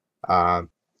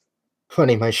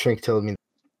funny, my shrink told me.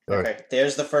 Okay,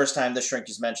 there's the first time the shrink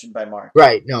is mentioned by Mark.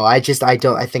 Right, no, I think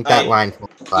that line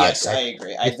falls flat. Yes, I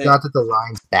agree. It's not that the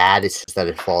line's bad, it's just that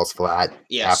it falls flat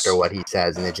after what he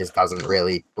says, and it just doesn't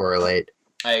really correlate.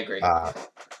 I agree.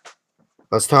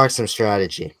 Let's talk some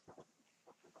strategy.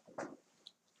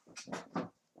 Okay.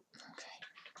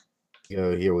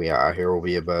 Here we are. Here will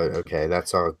be about, okay,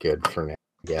 that's all good for now,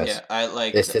 I guess. Yeah, I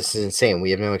like this. This is insane.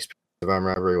 We have no experience of armed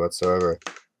robbery whatsoever.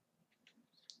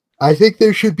 I think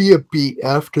there should be a beat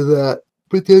after that,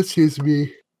 but that's just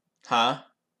me. Huh?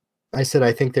 I said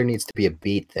I think there needs to be a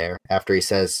beat there after he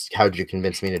says, "How'd you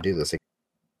convince me to do this?" Okay.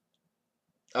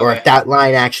 Or if that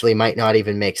line actually might not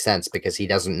even make sense because he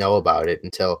doesn't know about it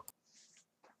until.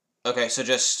 Okay, so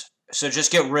just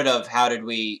get rid of how did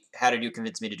you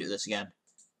convince me to do this again?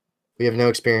 We have no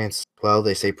experience. Well,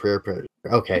 they say prayer.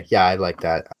 Okay, yeah, I like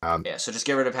that. Yeah, so just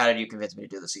get rid of how did you convince me to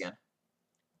do this again?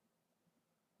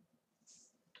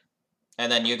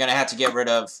 And then you're gonna have to get rid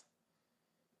of.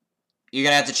 You're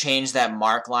gonna have to change that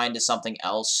Mark line to something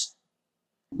else.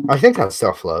 I think that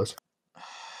still flows.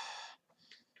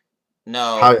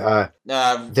 No.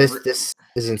 This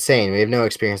is insane. We have no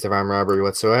experience of armed robbery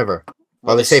whatsoever.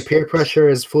 Well, they say peer pressure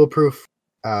is foolproof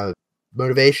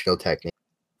motivational technique.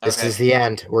 This is the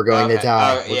end. We're going to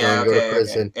die. We're going to go to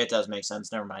prison. Okay. It does make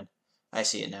sense. Never mind. I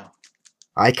see it now.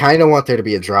 I kind of want there to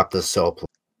be a drop the soap.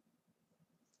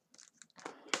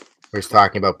 We're just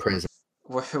talking about prison.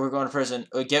 We're going to prison.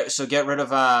 Get rid of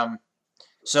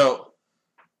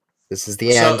This is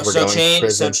the end. We're going to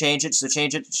prison. So change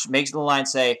it. Make the line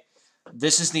say,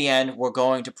 This is the end. We're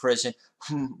going to prison.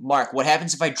 Mark, what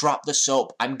happens if I drop the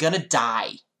soap? I'm gonna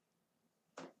die.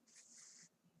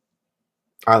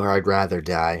 I'd rather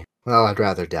die. Well, I'd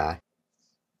rather die.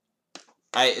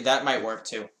 That might work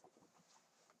too.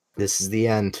 This is the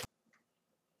end.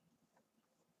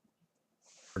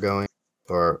 We're going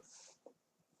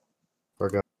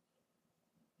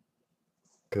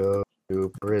go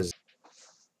to prison.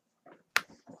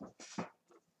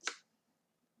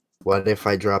 What if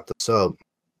I drop the soap?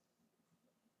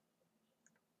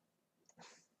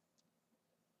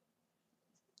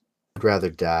 I'd rather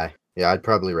die. Yeah, I'd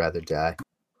probably rather die.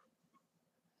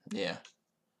 Yeah.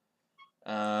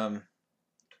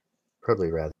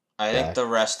 Probably rather. I think the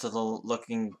rest of the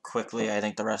looking quickly. I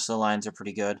think the rest of the lines are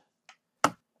pretty good.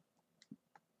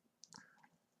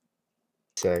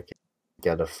 Second,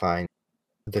 gotta find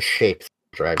the shape that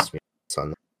drives me nuts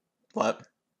on. What?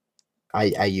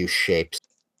 I use shapes.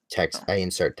 Text. I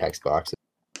insert text boxes.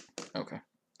 Okay.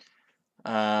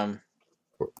 I'd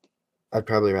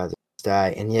probably rather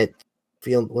die, and yet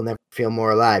will never feel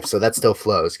more alive. So that still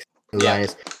flows. The line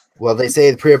is, well, they say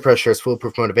the peer pressure is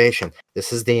foolproof motivation.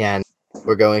 This is the end.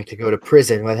 We're going to go to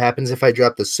prison. What happens if I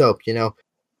drop the soap? You know,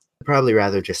 I'd probably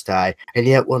rather just die, and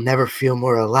yet we'll never feel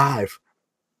more alive.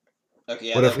 Okay,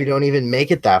 yeah, what if we don't even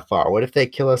make it that far? What if they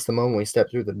kill us the moment we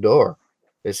step through the door?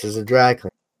 This is a drag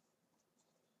clean.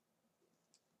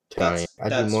 Tony,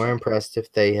 I'd be more impressed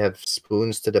if they have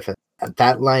spoons to defend.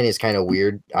 That line is kind of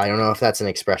weird. I don't know if that's an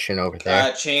expression over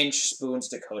there. Change spoons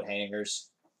to coat hangers.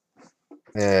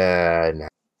 No.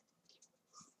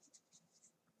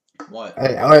 What?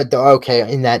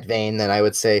 Okay, in that vein, then I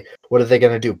would say, what are they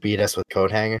going to do? Beat us with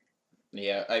coat hanger?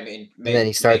 Yeah, I mean... and then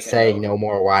he starts saying no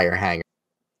more wire hanger.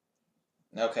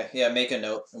 Okay, yeah, make a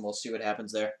note, and we'll see what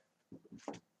happens there.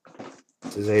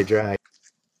 This is a drag.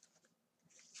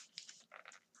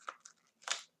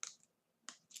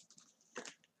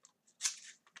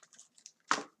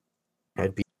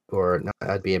 I'd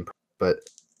be impressed, but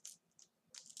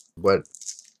what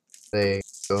they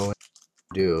going to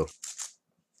do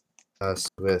us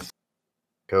with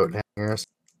coat hangers?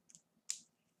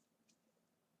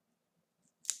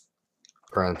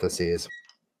 Parentheses.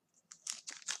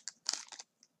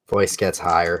 Voice gets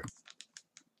higher.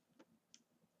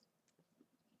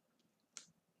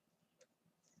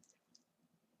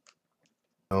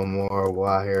 No more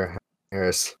wire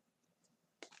hangers.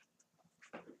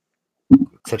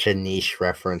 Such a niche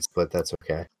reference, but that's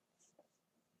okay.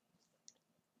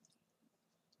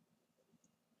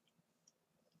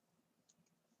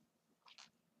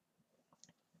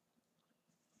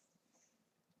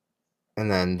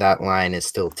 And then that line is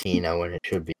still Tina when it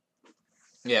should be.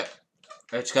 Yeah.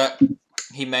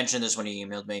 He mentioned this when he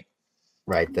emailed me.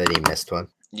 Right, that he missed one.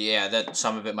 Yeah, that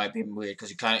some of it might be weird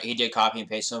because he did copy and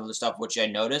paste some of the stuff, which I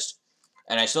noticed,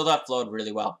 and I still thought flowed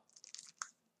really well.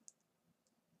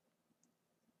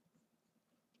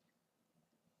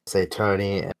 Say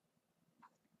Tony.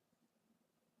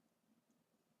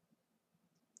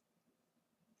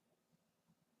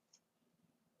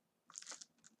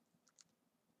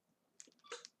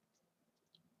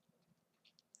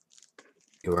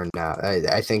 You are not.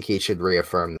 I think he should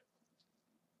reaffirm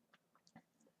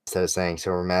instead of saying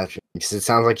so we're matching, because it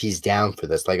sounds like he's down for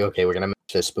this. Like, okay, we're gonna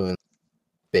match this spoon,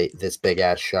 this big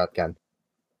ass shotgun.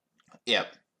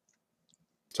 Yep.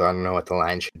 So I don't know what the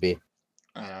line should be.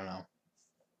 I don't know.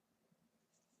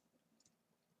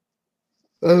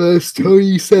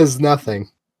 Tony says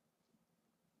nothing.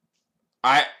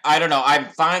 I don't know. I'm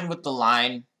fine with the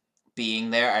line being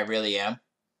there. I really am.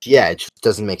 Yeah, it just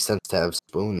doesn't make sense to have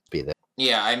spoons be there.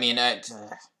 Yeah, I mean,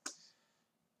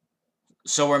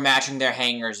 so we're matching their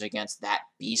hangers against that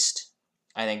beast,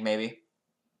 I think, maybe.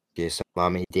 Okay, so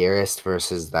Mommy Dearest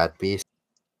versus that beast?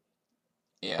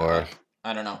 Yeah, or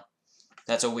I don't know.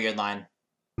 That's a weird line.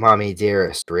 Mommy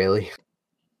Dearest, really?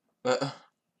 I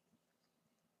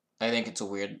think it's a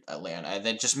weird line.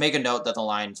 Then just make a note that the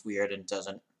line's weird and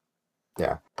doesn't.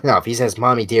 Yeah. No, if he says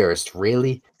Mommy Dearest,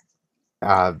 really?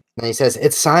 Then he says,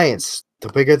 it's science. The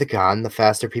bigger the gun, the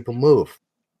faster people move.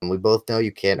 And we both know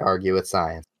you can't argue with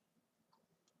science.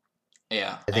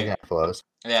 Yeah. I think that flows.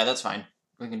 Yeah, that's fine.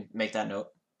 We can make that note.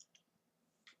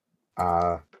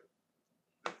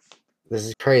 This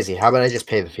is crazy. How about I just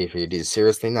pay the fee for you? Do you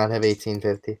seriously not have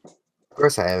 1850? Of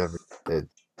course I have.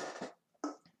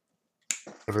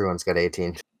 Everyone's got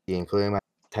 1850, including my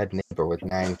head neighbor with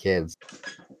 9 kids.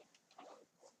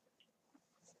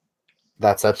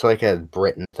 That's such like a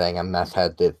Britain thing. A meth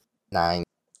head with 9.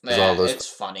 Yeah, it's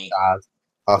funny.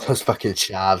 All those fucking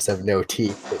shavs have no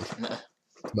teeth and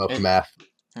smoke meth.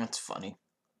 That's funny.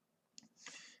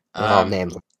 They're all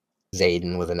named like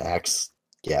Zayden with an X.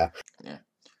 Yeah. Yeah.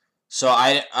 So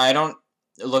I don't,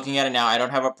 looking at it now, I don't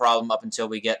have a problem up until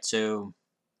we get to,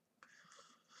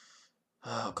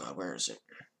 oh god, where is it?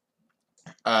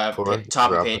 For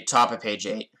Top of page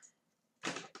 8.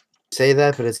 say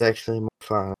that, but it's actually more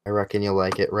fun. I reckon you'll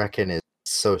like it. Reckon is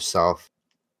so soft.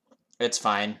 It's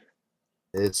fine.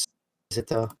 It's is it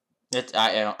though?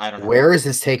 I don't have Where is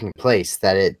this taking place?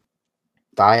 That it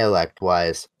dialect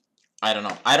wise? I don't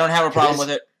know. I don't have a problem with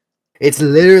it. It's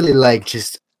literally like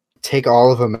just take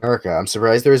all of America. I'm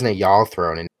surprised there isn't a y'all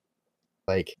thrown in.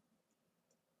 Like,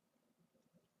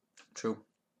 True.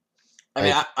 I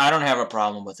mean, I don't have a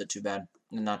problem with it too bad.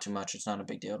 Not too much. It's not a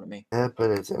big deal to me. yeah, but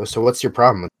it's so. What's your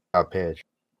problem with the top page?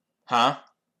 Huh?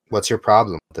 What's your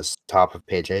problem with this top of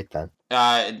page 8 then?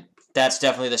 That's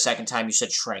definitely the second time you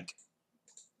said shrink.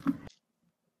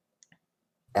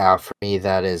 For me,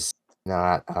 that is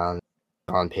not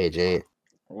on page 8.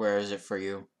 Where is it for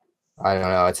you? I don't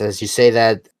know. It says you say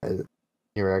that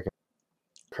you reckon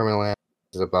criminal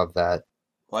is above that.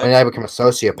 What? When did I become a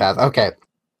sociopath? Okay.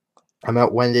 I'm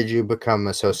at when did you become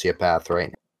a sociopath right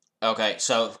now? Okay,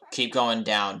 so keep going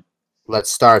down. Let's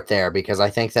start there because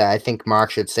I think Mark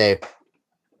should say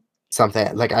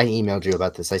something like I emailed you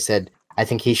about this. I said I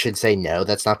think he should say no,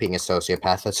 that's not being a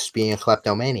sociopath, that's just being a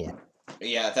kleptomaniac.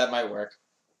 Yeah, that might work.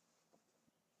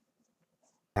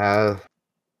 Have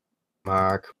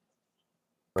Mark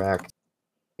correct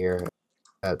here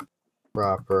at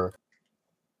proper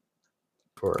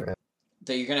for it.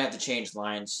 That you're gonna have to change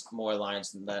more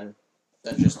lines than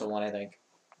just the one, I think.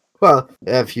 Well,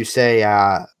 if you say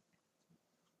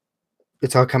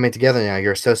it's all coming together now,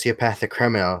 you're a sociopathic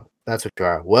criminal. That's what you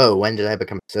are. Whoa, when did I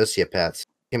become a sociopath? I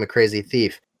became a crazy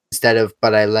thief. Instead of,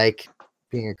 but I like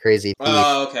being a crazy thief.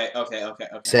 Oh, okay.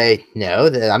 Say, no,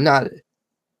 that I'm not.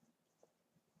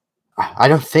 I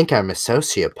don't think I'm a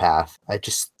sociopath. I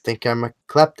just think I'm a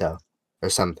klepto or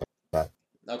something like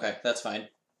that. Okay, that's fine.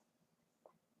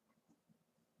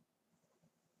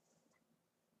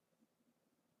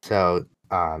 So,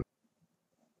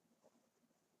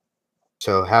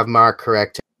 have Mark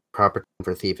correct proper term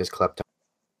for thief is klepto.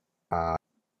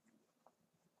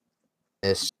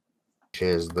 This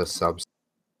is the substance.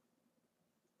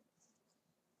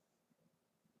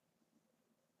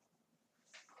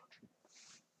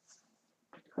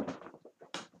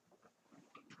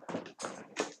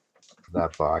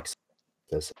 That box.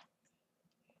 This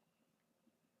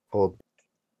hold.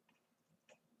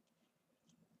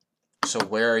 So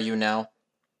where are you now?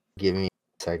 Give me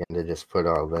a second to just put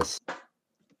all this.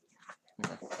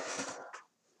 Okay.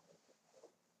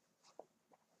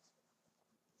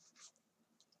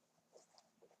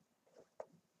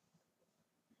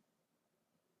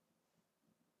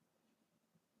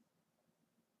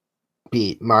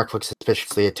 Beat. Mark looks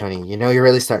suspiciously at Tony. You know, you're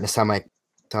really starting to sound like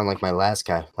my last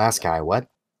guy. Last guy, what?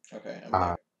 Okay, I'm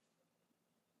there.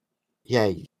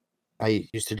 Yeah, I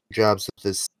used to do jobs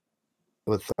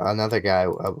with another guy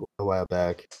a while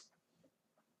back.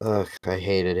 Ugh, I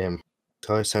hated him. He's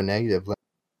always so negative. Like,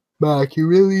 Mark, you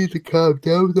really need to calm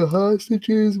down with the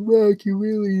hostages. Mark, you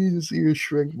really need to see your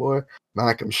shrink more.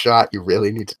 Mark, I'm shot. You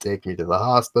really need to take me to the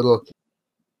hospital.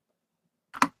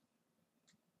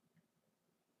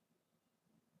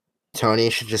 Tony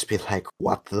should just be like,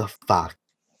 what the fuck?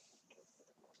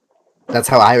 That's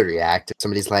how I would react if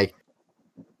somebody's like,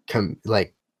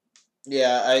 Yeah,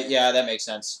 that makes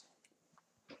sense.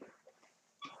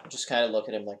 Just kind of look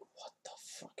at him like, what the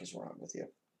fuck is wrong with you?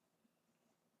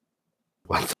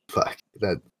 what the fuck?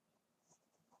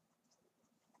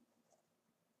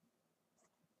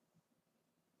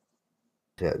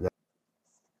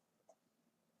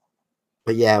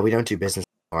 But yeah, we don't do business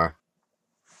anymore.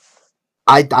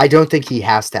 I don't think he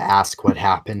has to ask what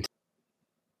happened.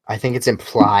 I think it's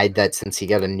implied that since he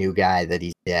got a new guy that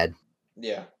he's dead.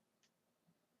 Yeah.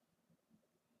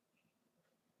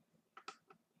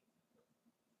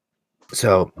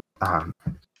 So,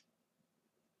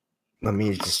 let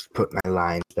me just put my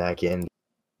lines back in.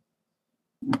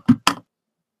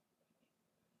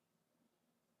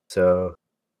 So,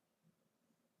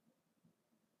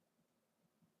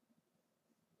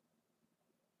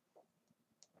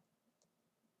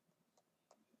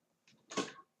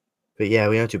 but yeah,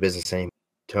 we don't do business anymore.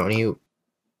 Tony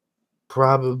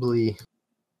probably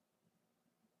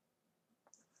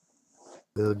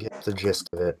will get the gist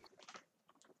of it.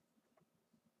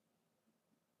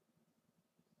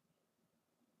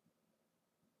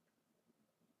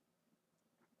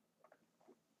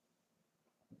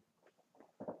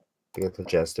 Get the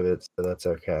gist of it, so that's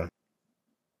okay.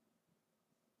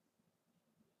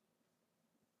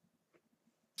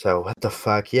 So what the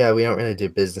fuck? Yeah, we don't really do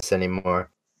business anymore.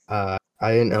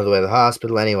 I didn't know the way to the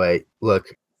hospital. Anyway,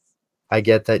 look, I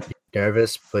get that you're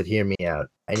nervous, but hear me out.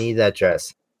 I need that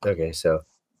dress. Okay, so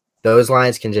those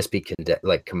lines can just be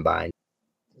combined.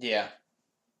 Yeah.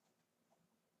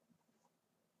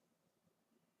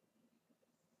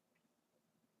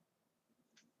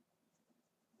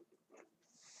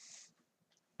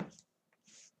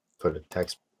 Put a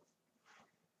text.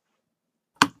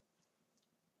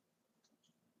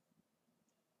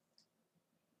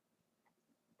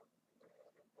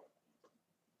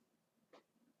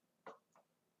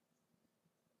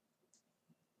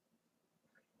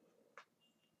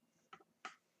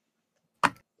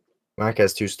 Mark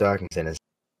has 2 stockings in his.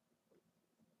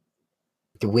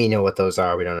 Do we know what those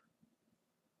are? We don't know.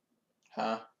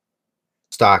 Huh?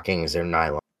 Stockings are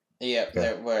nylon. Yeah. Okay.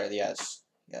 There. Where? Yes.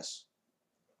 Yes.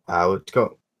 Let's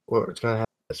go. What's gonna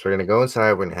happen is we're gonna go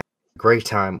inside. We're gonna have a great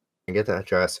time. We're gonna get that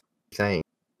dress. Saying,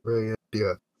 really,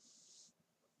 yeah.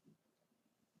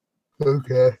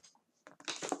 Okay.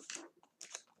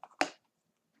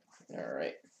 All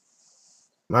right.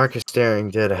 Mark is staring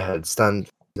dead ahead, stunned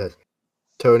that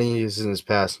Tony is in his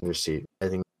passenger seat. I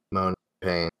think moan in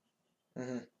pain.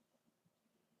 Mm-hmm.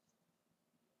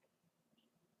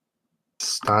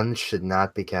 Stunned should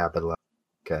not be capitalized.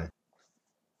 Okay.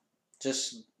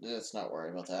 Just let's not worry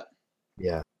about that.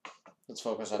 Yeah. Let's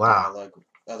focus on Wow. dialogue.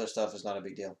 Other stuff is not a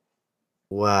big deal.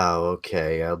 Wow.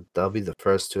 Okay. I'll be the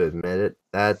first to admit it.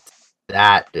 That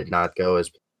did not go as.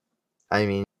 I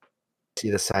mean, see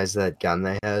the size of that gun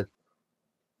they had.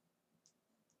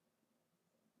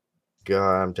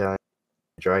 God, I'm telling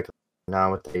you, Drake,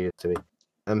 not what they used to be.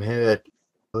 I'm here,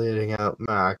 bleeding out,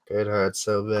 Mark. It hurts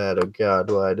so bad. Oh God,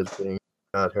 why does being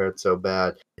shot hurt so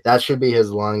bad? That should be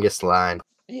his longest line.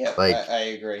 Yep. Like, I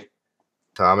agree.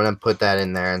 so I'm gonna put that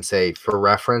in there and say, for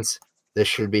reference, this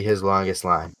should be his longest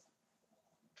line.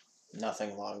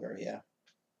 Nothing longer. Yeah.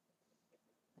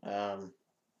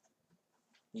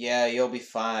 Yeah, you'll be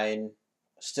fine.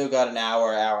 Still got an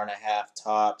hour, hour and a half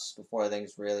tops before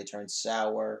things really turn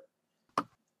sour.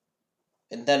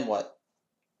 And then what?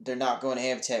 They're not going to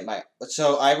amputate my.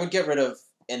 So I would get rid of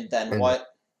and then And what,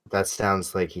 that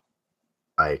sounds like he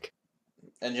like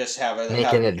and just have it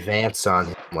make an advance on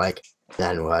him. Like,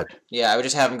 then what? Yeah, I would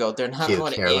just have him go. They're not Cue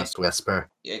going to careless whisper.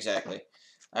 Exactly.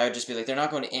 I would just be like, they're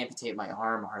not going to amputate my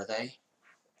arm, are they?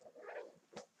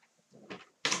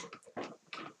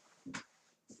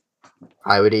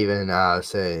 I would even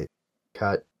say,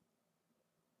 cut.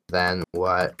 Then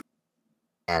what?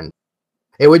 And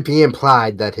it would be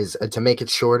implied that his to make it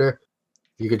shorter.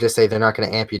 You could just say they're not going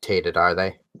to amputate it, are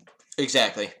they?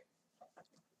 Exactly.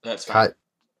 That's fine.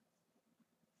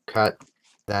 Cut.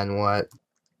 Then what?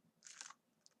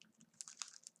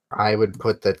 I would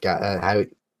put that guy.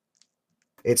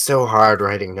 It's so hard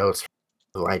writing notes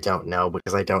who I don't know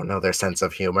because I don't know their sense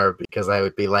of humor. Because I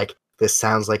would be like, this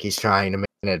sounds like he's trying to make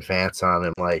an advance on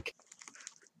him. Like,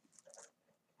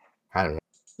 I don't know.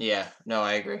 Yeah. No,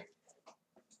 I agree.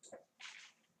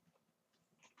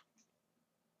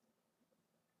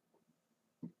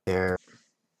 There.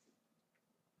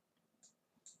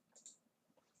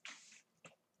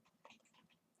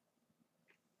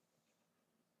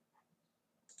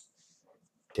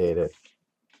 Did it.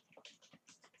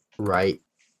 Right.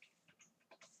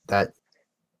 That.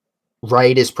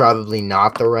 Right is probably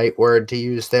not the right word to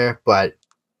use there, but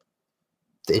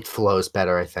it flows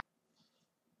better, I think.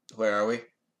 Where are we?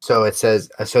 So it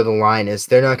says, so the line is,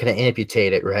 they're not going to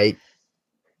amputate it, right?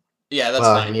 Yeah, that's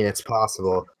Well, fine. I mean, it's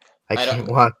possible. I I can't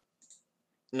don't. want.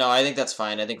 No, I think that's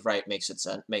fine. I think right makes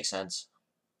sense.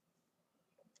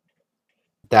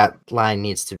 That line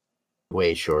needs to be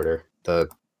way shorter. The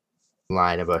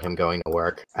line about him going to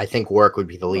work. I think work would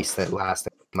be the last thing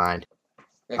in mind.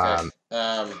 Okay.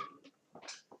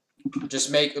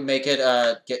 Just make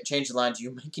it change the line.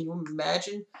 Can you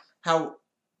imagine how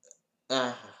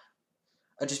I'd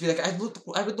just be like I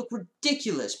would look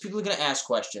ridiculous. People are gonna ask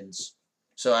questions.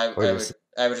 So I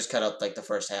would just cut out like the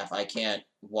first half. I can't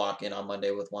walk in on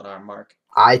Monday with one arm, Mark.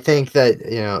 I think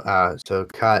that so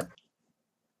cut.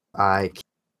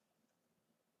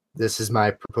 This is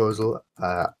my proposal.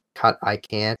 Cut. I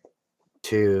can't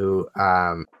to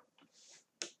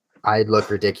I'd look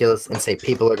ridiculous and say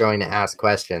people are going to ask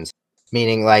questions.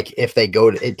 Meaning, like, if they go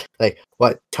to it, like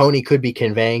what Tony could be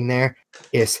conveying there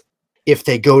is if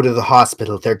they go to the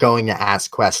hospital, they're going to ask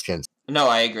questions. No,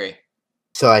 I agree.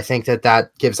 So I think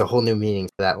that gives a whole new meaning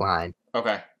to that line.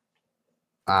 Okay.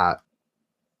 And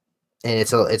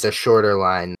it's a shorter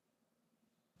line.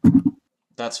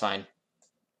 That's fine.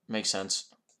 Makes sense.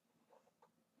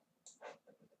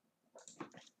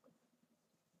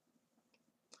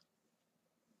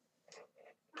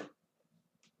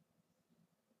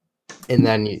 And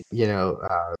then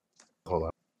hold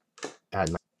on,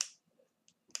 add my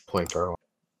pointer.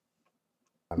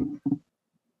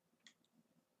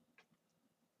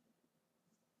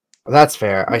 That's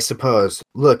fair, I suppose.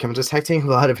 Look, I'm detecting a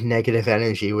lot of negative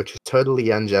energy, which is totally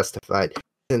unjustified.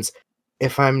 Since,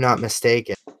 if I'm not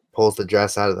mistaken, pulls the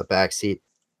dress out of the back seat.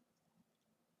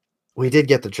 We did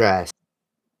get the dress.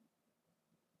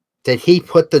 Did he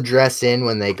put the dress in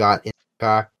when they got in the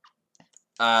car?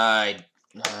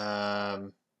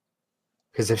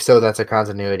 Because if so, that's a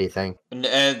continuity thing.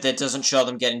 That doesn't show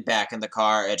them getting back in the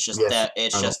car. It's just Yes, that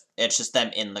it's just them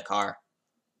in the car.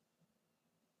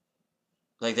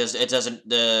 Like this, it doesn't.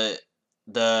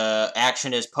 The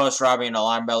action is post robbery, and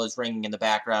alarm bell is ringing in the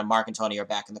background. Mark and Tony are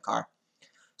back in the car,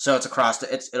 so it's across.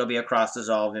 It'll be across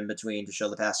dissolve in between to show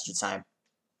the passage of time.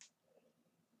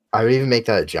 I would even make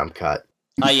that a jump cut.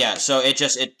 Yeah. So it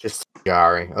just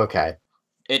jarring. Okay.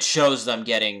 It shows them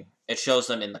getting. It shows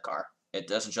them in the car. It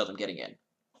doesn't show them getting in.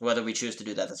 Whether we choose to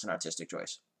do that, that's an artistic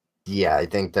choice. Yeah, I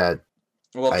think that.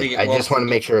 I just want to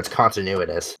make sure it's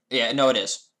continuous. Yeah. No, it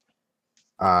is.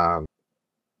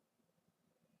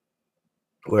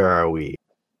 Where are we?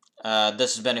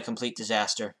 This has been a complete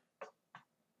disaster.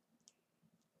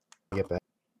 Get back.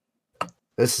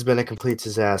 This has been a complete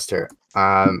disaster.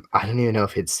 I don't even know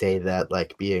if he'd say that,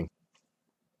 like, being...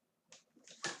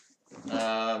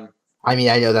 I mean,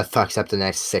 I know that fucks up the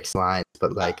next 6 lines,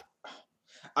 but, like...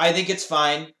 I think it's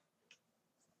fine.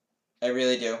 I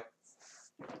really do.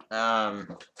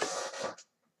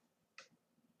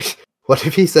 What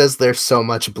if he says there's so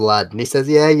much blood, and he says,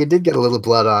 yeah, you did get a little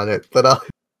blood on it, but I'll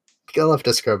have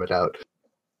to scrub it out.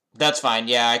 That's fine.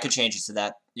 Yeah, I could change it to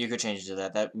that. You could change it to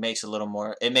that. That makes it a little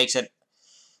more... It makes it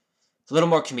a little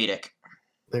more comedic.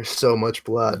 There's so much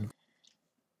blood.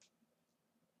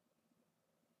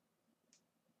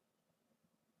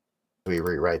 We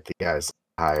rewrite the guy's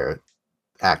entire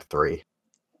Act 3.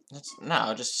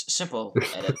 No, just simple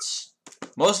edits.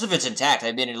 Most of it's intact.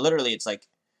 I mean, it's like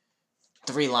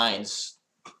 3 lines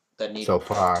that need so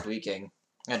far tweaking.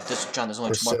 And John, there's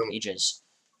only 2 more pages.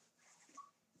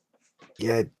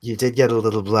 Yeah, you did get a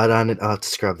little blood on it. I'll have to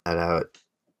scrub that out.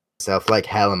 So, like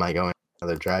hell am I going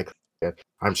another drag?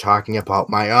 I'm talking about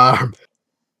my arm.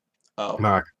 Oh.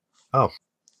 Mark. Oh.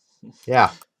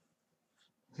 Yeah.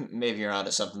 Maybe you're onto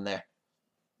something there.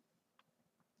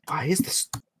 Why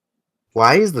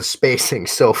is the spacing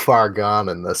so far gone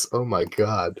in this? Oh my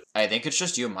god. I think it's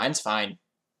just you. Mine's fine.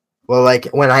 Well, like,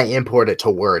 when I import it to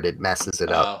Word, it messes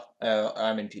it up. Oh,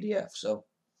 I'm in PDF, so...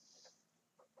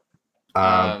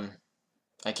 I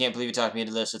can't believe you talked me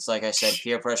into this. It's like I said,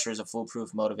 peer pressure is a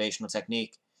foolproof motivational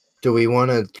technique. Do we want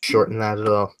to shorten that at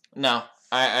all? No,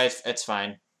 it's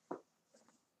fine.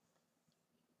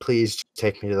 Please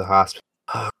take me to the hospital.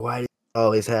 Oh, why does it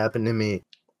always happen to me?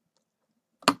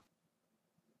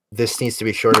 This needs to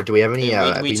be shorter. Do we have any?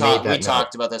 We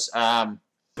talked about this.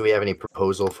 Do we have any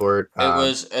proposal for it? It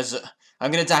was I'm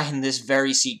gonna die in this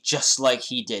very seat, just like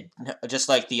he did, just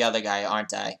like the other guy,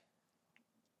 aren't I?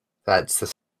 That's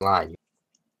the line.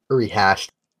 Rehashed.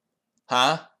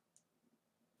 Huh?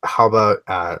 How about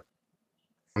I'm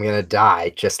gonna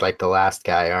die just like the last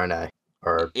guy, aren't I?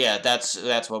 Or yeah,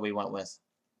 that's what we went with.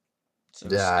 So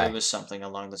it was something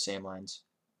along the same lines.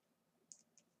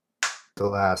 The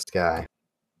last guy.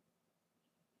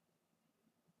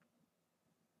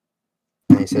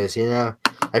 And he says,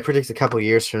 I predict a couple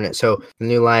years from it. So the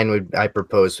new line I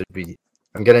propose would be,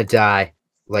 I'm gonna die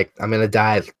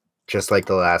just like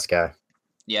the last guy.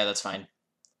 Yeah, that's fine.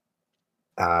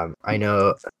 I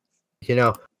know,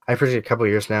 I predict a couple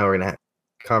years now we're gonna have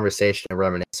a conversation and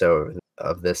reminisce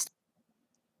of this.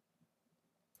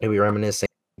 Maybe reminiscing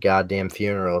goddamn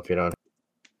funeral if you don't.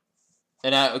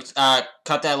 And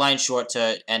cut that line short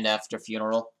to end after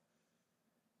funeral.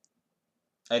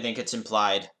 I think it's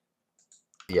implied.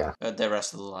 Yeah. The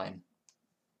rest of the line.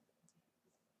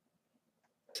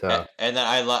 So. And then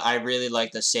I really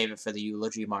like the save it for the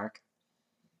eulogy mark.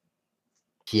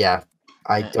 Yeah,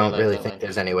 I don't really think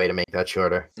there's any way to make that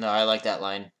shorter. No, I like that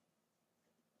line.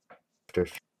 After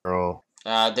funeral.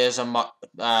 There's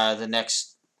the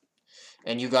next,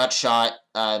 and you got shot.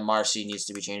 Marcy needs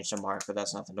to be changed to Mark, but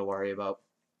that's nothing to worry about.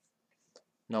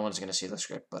 No one's gonna see the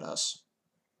script but us.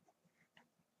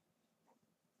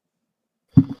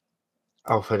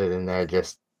 I'll put it in there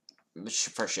just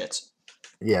for shits.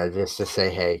 Yeah, just to say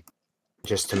hey,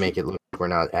 just to make it look like we're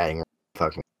not adding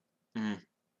fucking.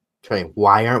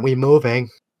 Why aren't we moving?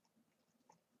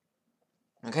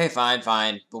 Okay, fine,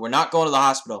 but we're not going to the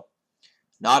hospital.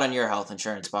 Not on your health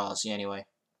insurance policy, anyway.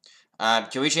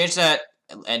 Can we change that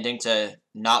ending to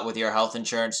not with your health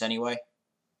insurance anyway?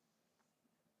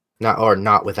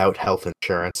 Not without health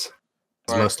insurance.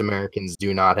 Because most Americans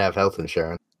do not have health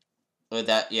insurance. With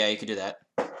that, yeah, you could do that.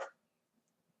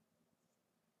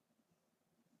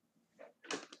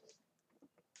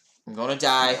 I'm gonna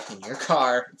die in your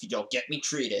car if you don't get me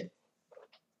treated.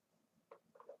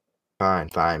 Fine,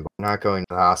 fine. But we're not going to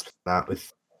the hospital, not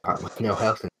with no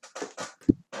health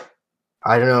insurance.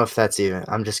 I don't know if that's even...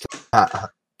 I'm just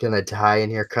gonna die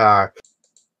in your car.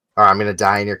 Or I'm gonna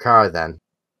die in your car then.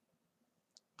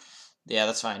 Yeah,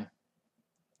 that's fine.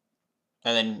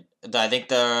 And then I think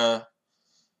the...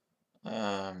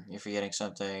 you're forgetting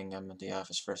something. I'm the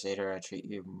office first aider. I treat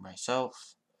you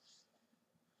myself.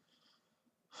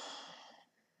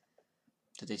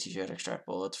 Did they teach you how to extract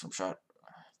bullets from shot?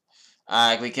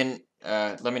 We can...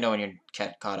 let me know when you're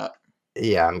caught up.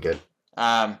 Yeah, I'm good.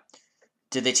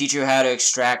 Did they teach you how to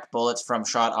extract bullets from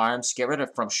shot arms? Get rid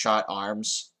of from shot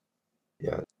arms.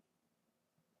 Yeah.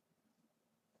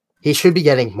 He should be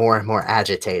getting more and more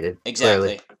agitated.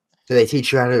 Exactly. Clearly. Do they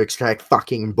teach you how to extract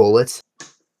fucking bullets?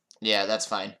 Yeah, that's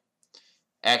fine.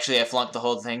 Actually, I flunked the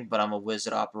whole thing, but I'm a whiz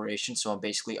at operations, so I'm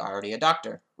basically already a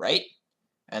doctor, right?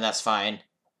 And that's fine.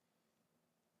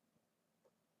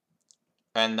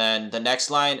 And then the next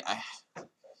line,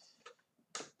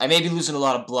 I may be losing a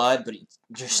lot of blood, but you're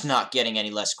just not getting any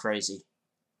less crazy.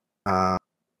 I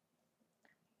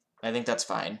think that's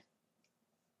fine.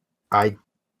 I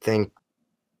think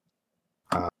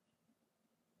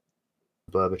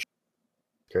blood is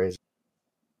crazy.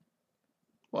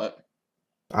 What?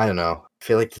 I don't know. I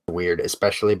feel like it's weird,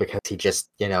 especially because he just,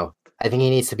 I think he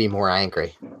needs to be more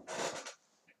angry.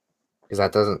 Because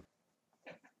that doesn't...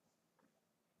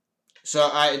 So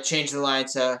I changed the line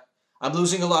to, I'm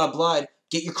losing a lot of blood.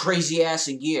 Get your crazy ass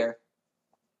in gear.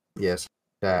 Yes,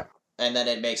 that. And then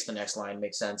it makes the next line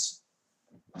make sense.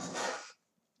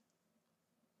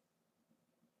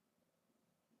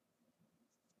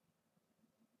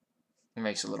 It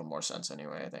makes a little more sense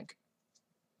anyway, I think.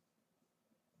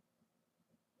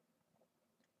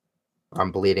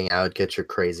 I'm bleeding out. Get your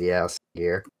crazy ass in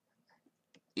gear.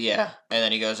 Yeah, and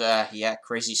then he goes, yeah,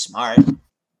 crazy smart.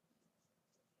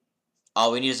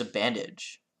 All we need is a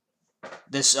bandage.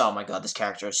 Oh my god, this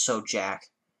character is so Jack.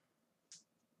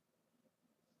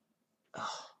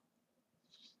 Oh.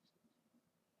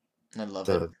 I love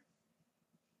it.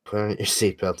 Put your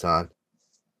seatbelt on.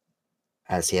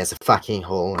 As he has a fucking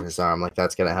hole in his arm, like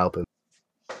that's gonna help him.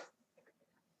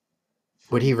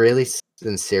 Would he really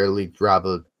sincerely rob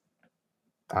a...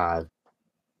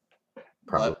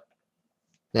 probably. What?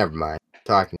 Never mind.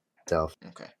 Talking to myself.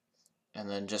 Okay. And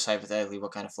then just hypothetically,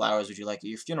 what kind of flowers would you like at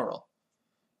your funeral?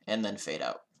 And then fade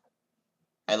out.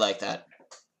 I like that.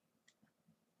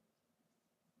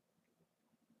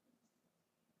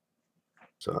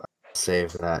 So I'll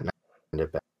save that and send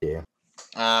it back to you.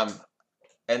 And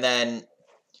then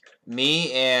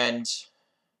me and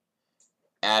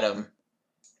Adam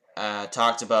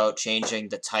talked about changing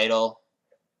the title.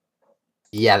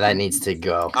 Yeah, that needs to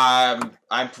go. I'm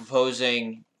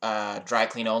proposing dry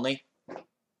clean only.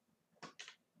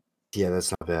 Yeah,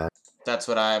 that's not bad. That's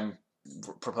what I'm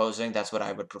proposing. That's what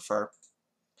I would prefer.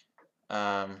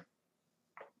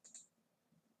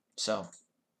 So.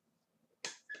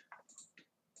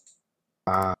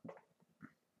 Trying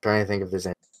to think if there's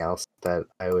anything else that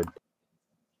I would...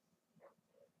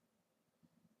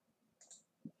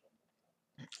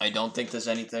 I don't think there's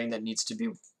anything that needs to be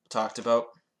talked about.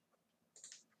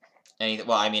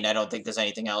 Well, I mean, I don't think there's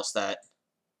anything else that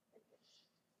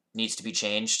needs to be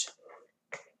changed.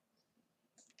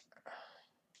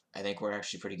 I think we're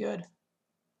actually pretty good.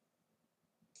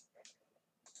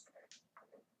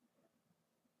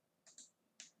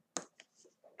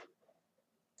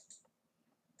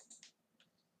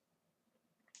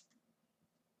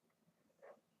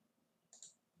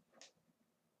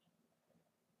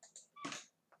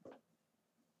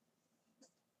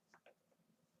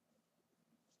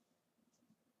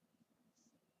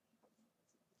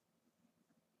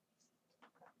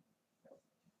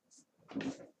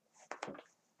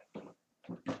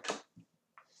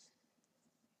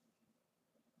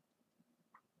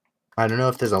 I don't know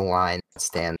if there's a line that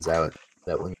stands out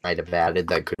that we might have added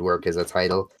that could work as a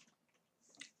title.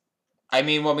 I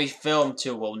mean, when we film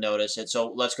too, we'll notice it.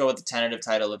 So let's go with the tentative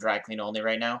title of Dry Clean Only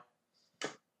right now.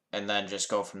 And then just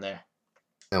go from there.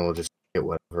 And we'll just get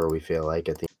whatever we feel like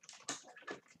at the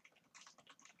end.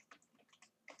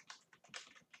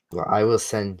 Well, I will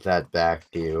send that back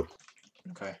to you.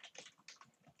 Okay.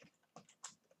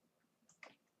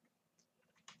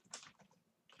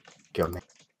 Go, man.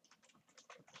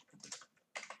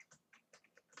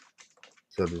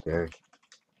 So there.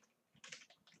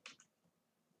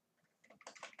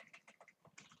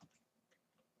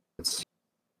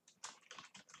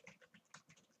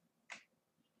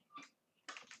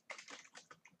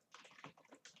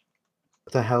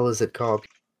 What the hell is it called?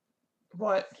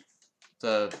 What?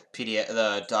 The PDF,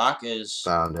 the doc is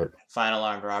Found it. Final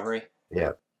Armed Robbery.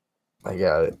 Yeah, I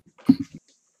got it.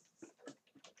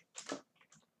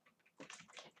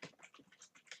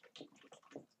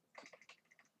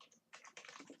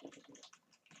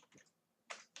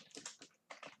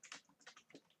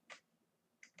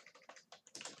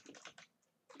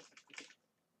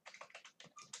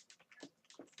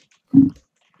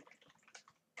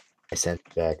 I sent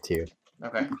it back to you.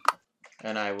 Okay.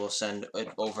 And I will send it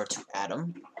over to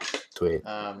Adam. Sweet.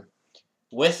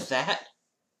 With that,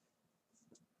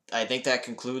 I think that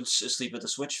concludes Asleep at the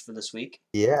Switch for this week.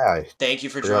 Yeah. Thank you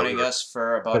for joining us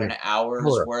for about an hour's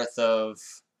worth of...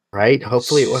 Right?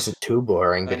 Hopefully it wasn't too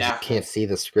boring because you can't see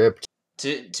the script.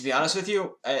 To be honest with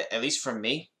you, at least from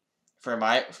me, from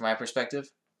my perspective,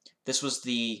 this was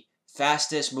the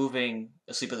fastest moving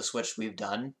Asleep at the Switch we've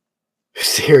done.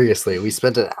 Seriously, we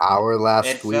spent an hour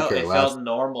last week. It felt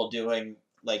normal doing,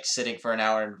 like, sitting for an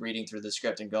hour and reading through the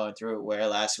script and going through it, where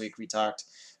last week we talked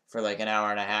for like an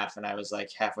hour and a half and I was like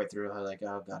halfway through, I was like,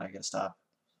 oh god, I gotta stop.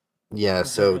 Yeah,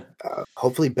 so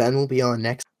hopefully Ben will be on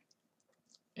next.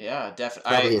 Yeah,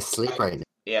 definitely. Probably asleep right now.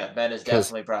 Yeah, Ben is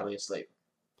definitely probably asleep.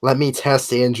 Let me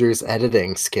test Andrew's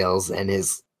editing skills and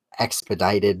his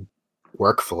expedited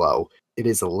workflow. It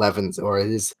is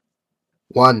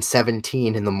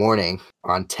 1:17 in the morning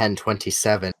on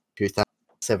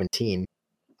 10/27/2017.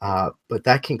 But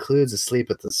that concludes Asleep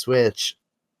at the Switch.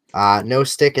 No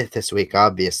stick it this week,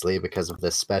 obviously, because of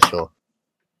this special.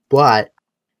 But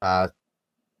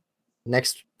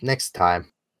next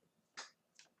time.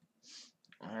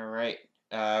 All right.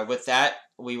 With that,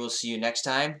 we will see you next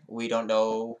time. We don't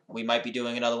know. We might be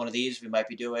doing another one of these. We might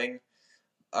be doing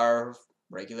our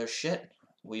regular shit.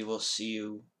 We will see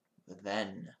you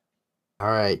then. All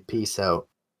right. Peace out.